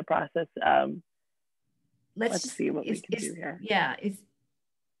the process. Let's see what we can do here. Yeah,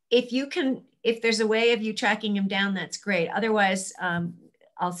 if there's a way of you tracking him down, that's great. Otherwise,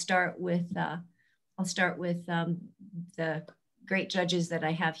 I'll start with the great judges that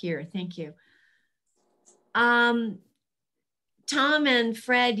I have here. Thank you. Tom and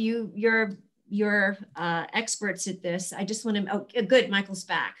Fred, you're experts at this. I just want to, oh, good, Michael's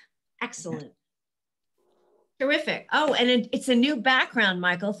back. Excellent. Terrific. Oh, and it's a new background,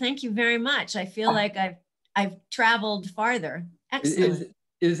 Michael. Thank you very much. I feel like I've traveled farther. Excellent.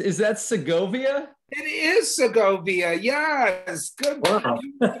 Is that Segovia? It is Segovia, yes. Good. Wow.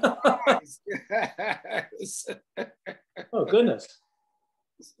 Yes. Oh, goodness.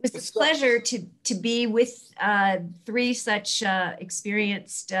 It's a pleasure to be with three such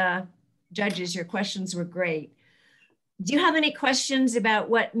experienced judges. Your questions were great. Do you have any questions about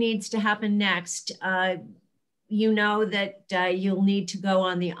what needs to happen next? You know that you'll need to go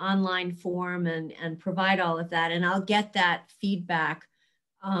on the online form and provide all of that. And I'll get that feedback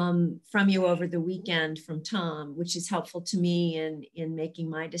from you over the weekend from Tom, which is helpful to me in making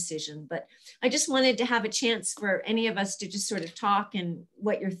my decision. But I just wanted to have a chance for any of us to just sort of talk and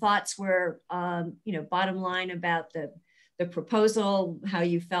what your thoughts were, bottom line about the proposal, how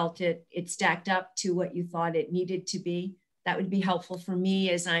you felt it stacked up to what you thought it needed to be. That would be helpful for me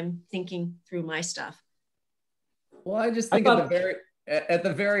as I'm thinking through my stuff. Well, I just think at at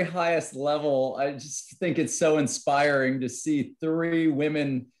the very highest level, I just think it's so inspiring to see 3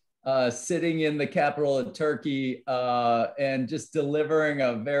 women sitting in the capital of Turkey and just delivering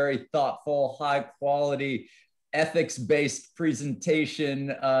a very thoughtful, high quality, ethics-based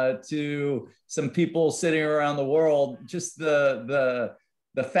presentation to some people sitting around the world. Just the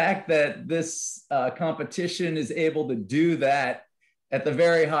fact that this competition is able to do that at the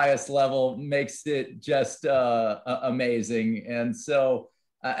very highest level makes it just amazing. And so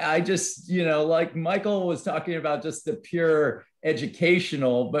I just, you know, like Michael was talking about, just the pure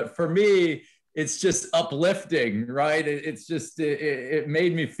educational, but for me, it's just uplifting, right? It's just, it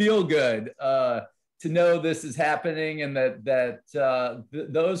made me feel good to know this is happening, and that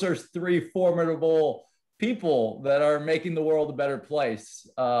those are 3 formidable people that are making the world a better place.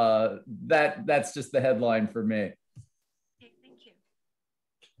 That's just the headline for me.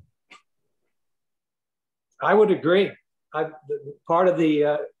 I would agree. Part of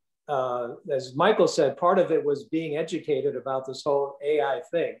the, as Michael said, part of it was being educated about this whole AI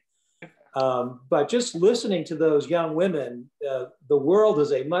thing. But just listening to those young women, the world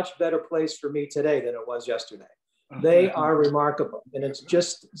is a much better place for me today than it was yesterday. They are remarkable. And it's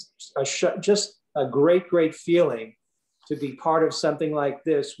just a great, great feeling to be part of something like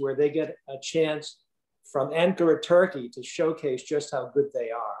this, where they get a chance from Ankara, Turkey, to showcase just how good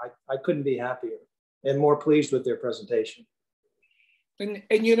they are. I couldn't be happier and more pleased with their presentation. And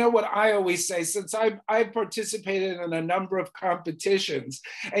you know what I always say, since I've participated in a number of competitions,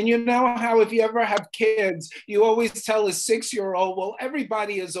 and you know how if you ever have kids, you always tell a 6-year-old, well,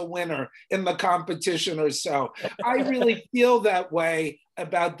 everybody is a winner in the competition or so. I really feel that way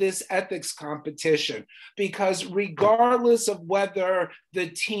about this ethics competition, because regardless of whether the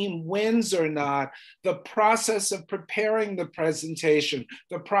team wins or not, the process of preparing the presentation,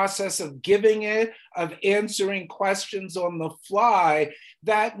 the process of giving it, of answering questions on the fly,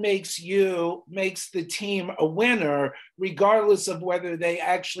 that makes the team a winner, regardless of whether they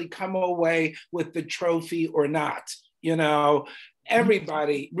actually come away with the trophy or not. You know,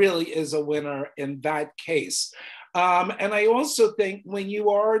 everybody really is a winner in that case. And I also think when you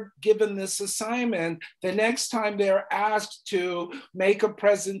are given this assignment, the next time they're asked to make a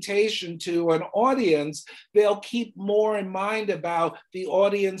presentation to an audience, they'll keep more in mind about the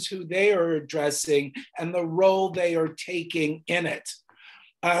audience who they are addressing and the role they are taking in it.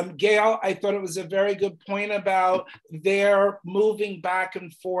 Gail, I thought it was a very good point about their moving back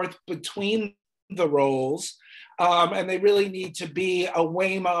and forth between the roles. And they really need to be a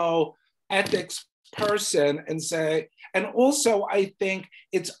Waymo ethics person and say, and also I think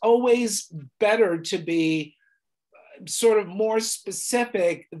it's always better to be sort of more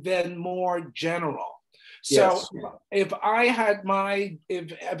specific than more general. So yes. if I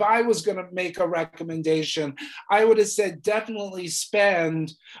was going to make a recommendation, I would have said definitely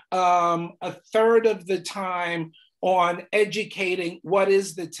spend a third of the time on educating what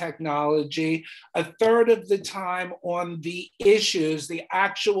is the technology, a third of the time on the issues, the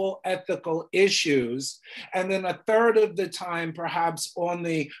actual ethical issues, and then a third of the time perhaps on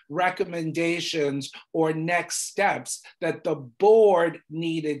the recommendations or next steps that the board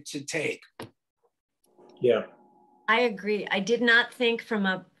needed to take. Yeah. I agree. I did not think from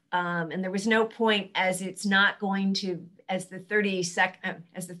a, and there was no point, as it's not going to, as the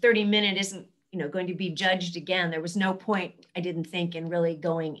 30-minute isn't, you know, going to be judged again. There was no point, I didn't think, in really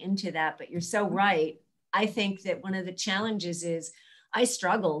going into that, but you're so right. I think that one of the challenges is I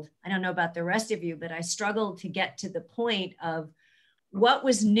struggled, I don't know about the rest of you, but I struggled to get to the point of what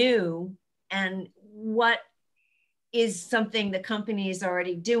was new and what is something the company is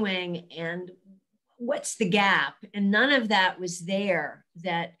already doing and what's the gap. And none of that was there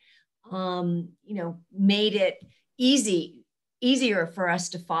that, you know, made it easier for us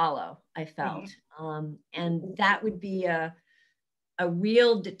to follow, I felt. And that would be a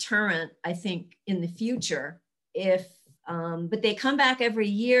real deterrent, I think, in the future if, but they come back every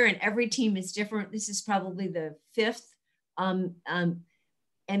year and every team is different. This is probably the 5th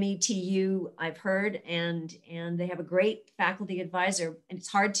METU I've heard, and they have a great faculty advisor, and it's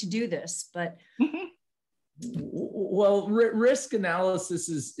hard to do this, but. Well, risk analysis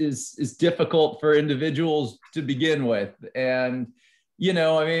is difficult for individuals to begin with. And, you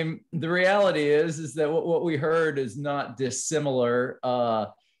know, I mean, the reality is that what we heard is not dissimilar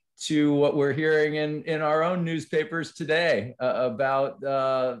to what we're hearing in our own newspapers today about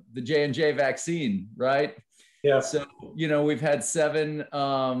the J&J vaccine, right? Yeah. So, you know, we've had 7,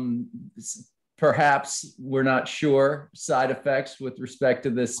 perhaps, we're not sure, side effects with respect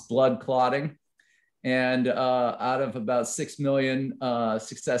to this blood clotting. And out of about 6 million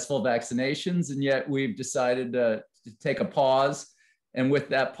successful vaccinations, and yet we've decided to take a pause And with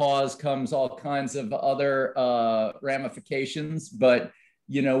that pause comes all kinds of other ramifications. But,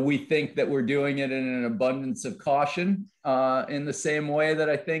 you know, we think that we're doing it in an abundance of caution, in the same way that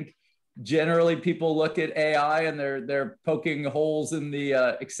I think generally people look at AI and they're poking holes in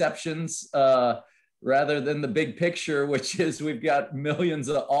the exceptions, rather than the big picture, which is we've got millions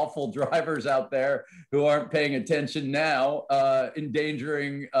of awful drivers out there who aren't paying attention now,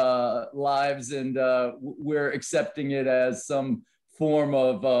 endangering lives, and we're accepting it as some form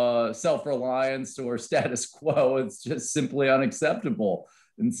of self-reliance or status quo. It's just simply unacceptable.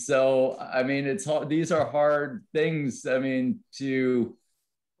 And so, I mean, it's hard, these are hard things. I mean,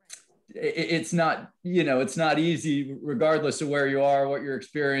 it's not, you know, it's not easy, regardless of where you are, what your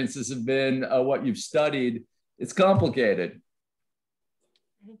experiences have been, what you've studied. It's complicated.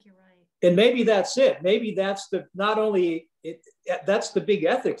 I think you're right. And maybe that's it. Maybe that's not only that's the big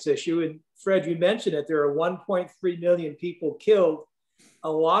ethics issue. And Fred, you mentioned it. There are 1.3 million people killed.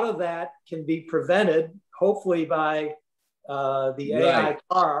 A lot of that can be prevented, hopefully, by the AI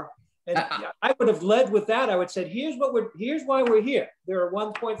car. And I would have led with that. I would say, here's why we're here. There are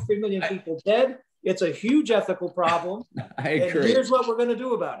 1.3 million people dead. It's a huge ethical problem. I agree. And here's what we're going to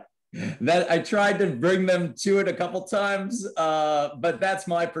do about it. That I tried to bring them to it a couple times, but that's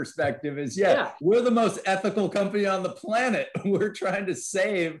my perspective is, we're the most ethical company on the planet. We're trying to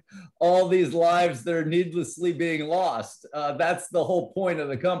save all these lives that are needlessly being lost. That's the whole point of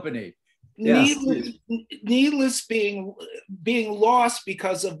the company. Yes. Needless being lost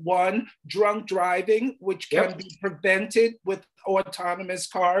because of one, drunk driving, which can be prevented with autonomous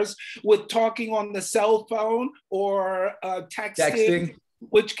cars, with talking on the cell phone or texting,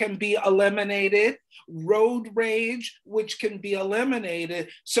 which can be eliminated, road rage, which can be eliminated.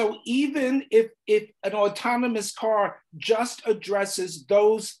 So even if an autonomous car just addresses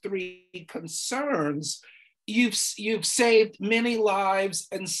those three concerns, you've saved many lives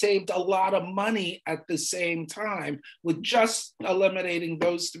and saved a lot of money at the same time with just eliminating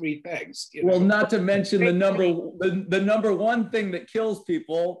those three things. Well, not to mention the number one thing that kills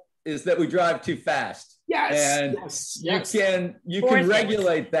people is that we drive too fast. Yes. And you can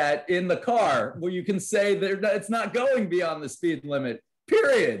regulate that in the car, where you can say that it's not going beyond the speed limit,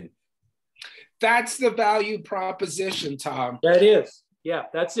 period. That's the value proposition, Tom. That is. Yeah,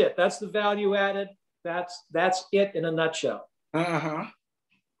 that's it. That's the value added. That's it in a nutshell. Uh-huh.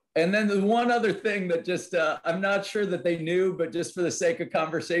 And then the one other thing that just, I'm not sure that they knew, but just for the sake of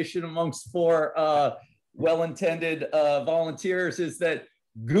conversation amongst four well-intended volunteers, is that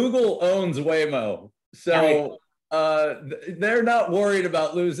Google owns Waymo. So they're not worried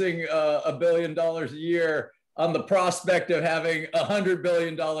about losing $1 billion a year on the prospect of having $100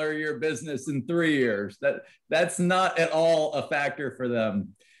 billion a year business in 3 years. That's not at all a factor for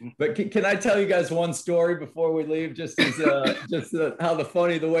them. But can I tell you guys one story before we leave, just as how the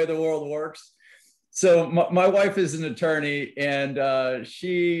way the world works? So my wife is an attorney, and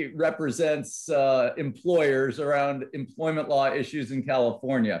she represents employers around employment law issues in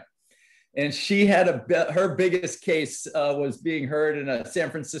California. And she had her biggest case was being heard in a San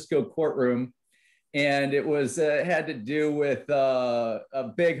Francisco courtroom, and it was had to do with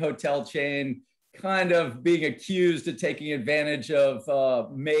a big hotel chain kind of being accused of taking advantage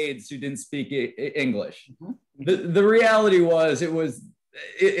of maids who didn't speak English. Mm-hmm. The reality was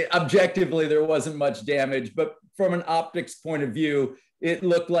objectively there wasn't much damage, but from an optics point of view, it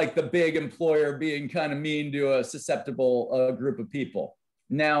looked like the big employer being kind of mean to a susceptible group of people.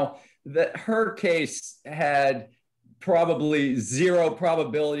 Now, her case had probably zero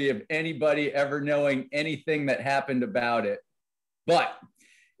probability of anybody ever knowing anything that happened about it. But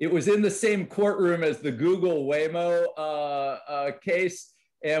it was in the same courtroom as the Google Waymo case.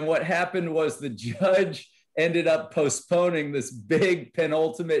 And what happened was the judge ended up postponing this big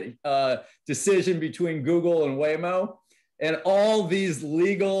penultimate decision between Google and Waymo. And all these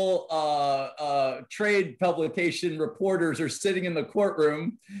legal trade publication reporters are sitting in the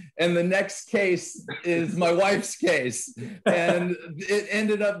courtroom, and the next case is my wife's case. And it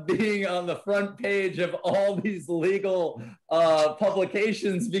ended up being on the front page of all these legal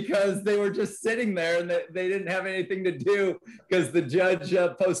publications because they were just sitting there and they didn't have anything to do because the judge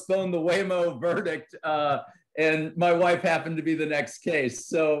postponed the Waymo verdict. And my wife happened to be the next case.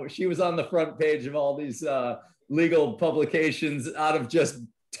 So she was on the front page of all these legal publications out of just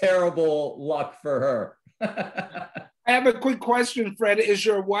terrible luck for her. I have a quick question, Fred. Is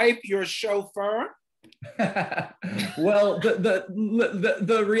your wife your chauffeur? Well,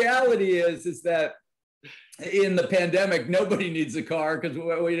 the reality is that in the pandemic, nobody needs a car because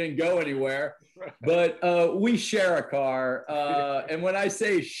we didn't go anywhere. But we share a car. And when I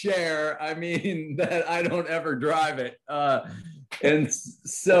say share, I mean that I don't ever drive it. And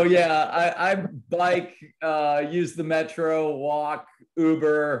so, yeah, I bike, use the metro, walk,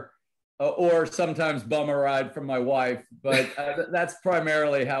 Uber, or sometimes bum a ride from my wife. But that's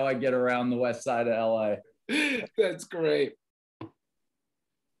primarily how I get around the west side of LA. That's great.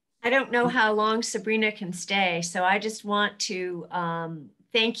 I don't know how long Sabrina can stay, so I just want to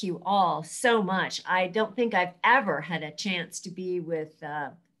thank you all so much. I don't think I've ever had a chance to be with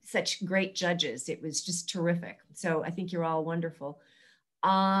such great judges. It was just terrific. So I think you're all wonderful.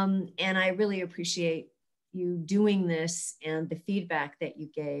 And I really appreciate you doing this and the feedback that you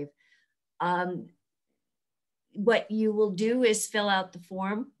gave. What you will do is fill out the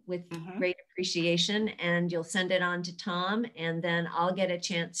form with great appreciation, and you'll send it on to Tom, and then I'll get a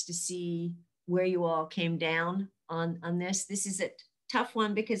chance to see where you all came down on this. This is a tough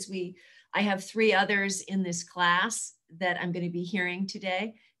one because I have 3 others in this class that I'm going to be hearing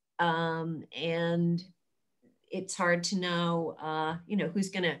today. And it's hard to know, who's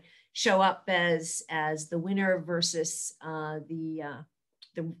going to show up as the winner versus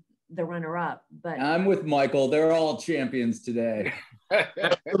the runner-up. But I'm with Michael. They're all champions today.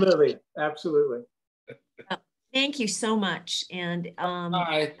 Absolutely, absolutely. Thank you so much, and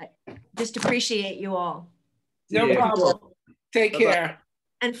I just appreciate you all. No problem. Take care.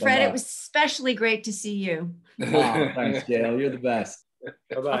 And Fred, it was especially great to see you. Oh, thanks, Gail. You're the best.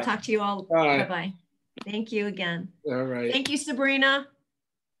 Bye-bye. I'll talk to you all. Bye-bye. Thank you again. All right. Thank you, Sabrina.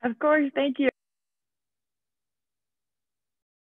 Of course, thank you.